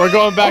 smiles! we're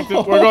going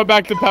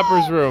back to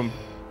Pepper's room.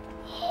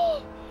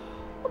 Oh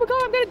my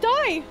god, I'm gonna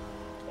die!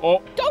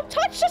 Oh, Don't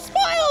touch the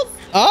smiles!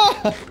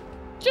 Ah,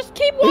 Just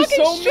keep they're walking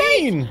so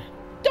straight! mean.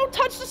 Don't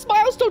touch the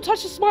smiles! Don't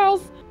touch the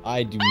smiles!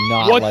 I do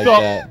not What like the-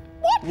 that.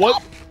 What?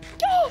 What?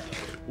 The?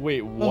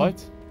 Wait,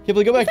 what?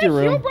 Kipley, go back Is to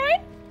your that room.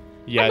 Herobrine?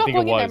 Yeah, I'm I not think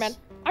it going in there, was.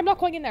 man. I'm not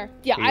going in there.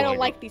 Yeah, Where do I you don't wanna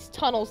like these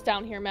tunnels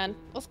down here, man.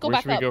 Let's go Where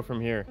back should we up. go from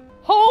here?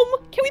 Home?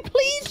 Can we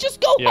please just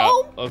go Yeah,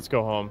 home? let's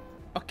go home.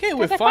 Okay,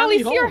 we're Guys, I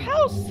finally see our home.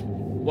 house.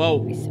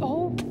 Whoa.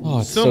 Oh, Oh,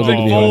 it's so Something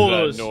good to be Oh, home.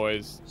 follows. that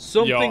noise.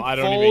 Something Yo, I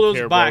don't follows even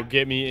care, back. bro.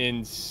 Get me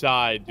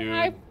inside, dude.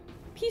 hi.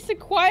 Peace and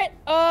quiet.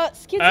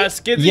 Skizzy.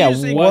 Skizzy, Yeah,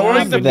 is what ignoring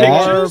was the that? Our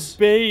pictures?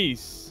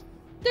 base.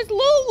 There's a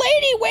little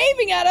lady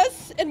waving at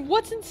us, and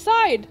what's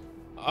inside?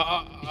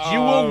 You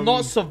will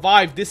not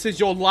survive. This is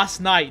your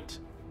last night.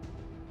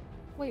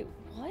 Wait,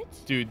 what?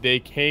 Dude, they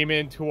came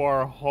into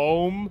our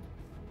home.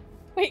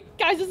 Wait,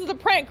 guys, this is a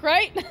prank,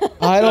 right?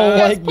 I don't You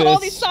guys like put all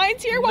these this.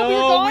 signs here while we were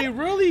No, gone? we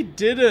really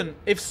didn't.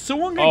 If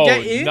someone can Oh,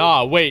 get in,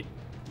 nah, wait.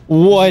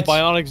 What?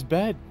 Bionic's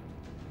bed.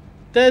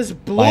 there's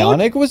blood.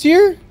 Bionic was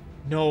here?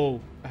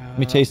 No. Let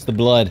me taste the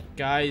blood.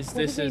 Guys, What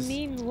this do they is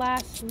mean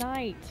last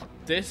night?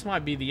 this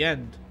might be the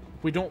end.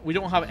 We don't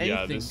have anything.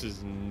 Yeah, this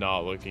is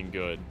not looking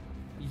good.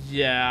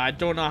 Yeah, I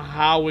don't know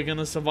how we're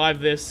gonna survive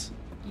this.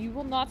 You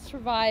will not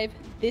survive.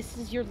 This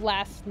is your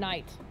last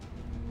night.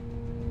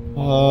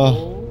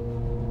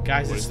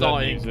 Guys, What it's is that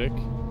starting. music?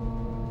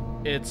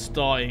 It's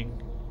starting.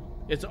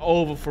 It's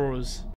over for us.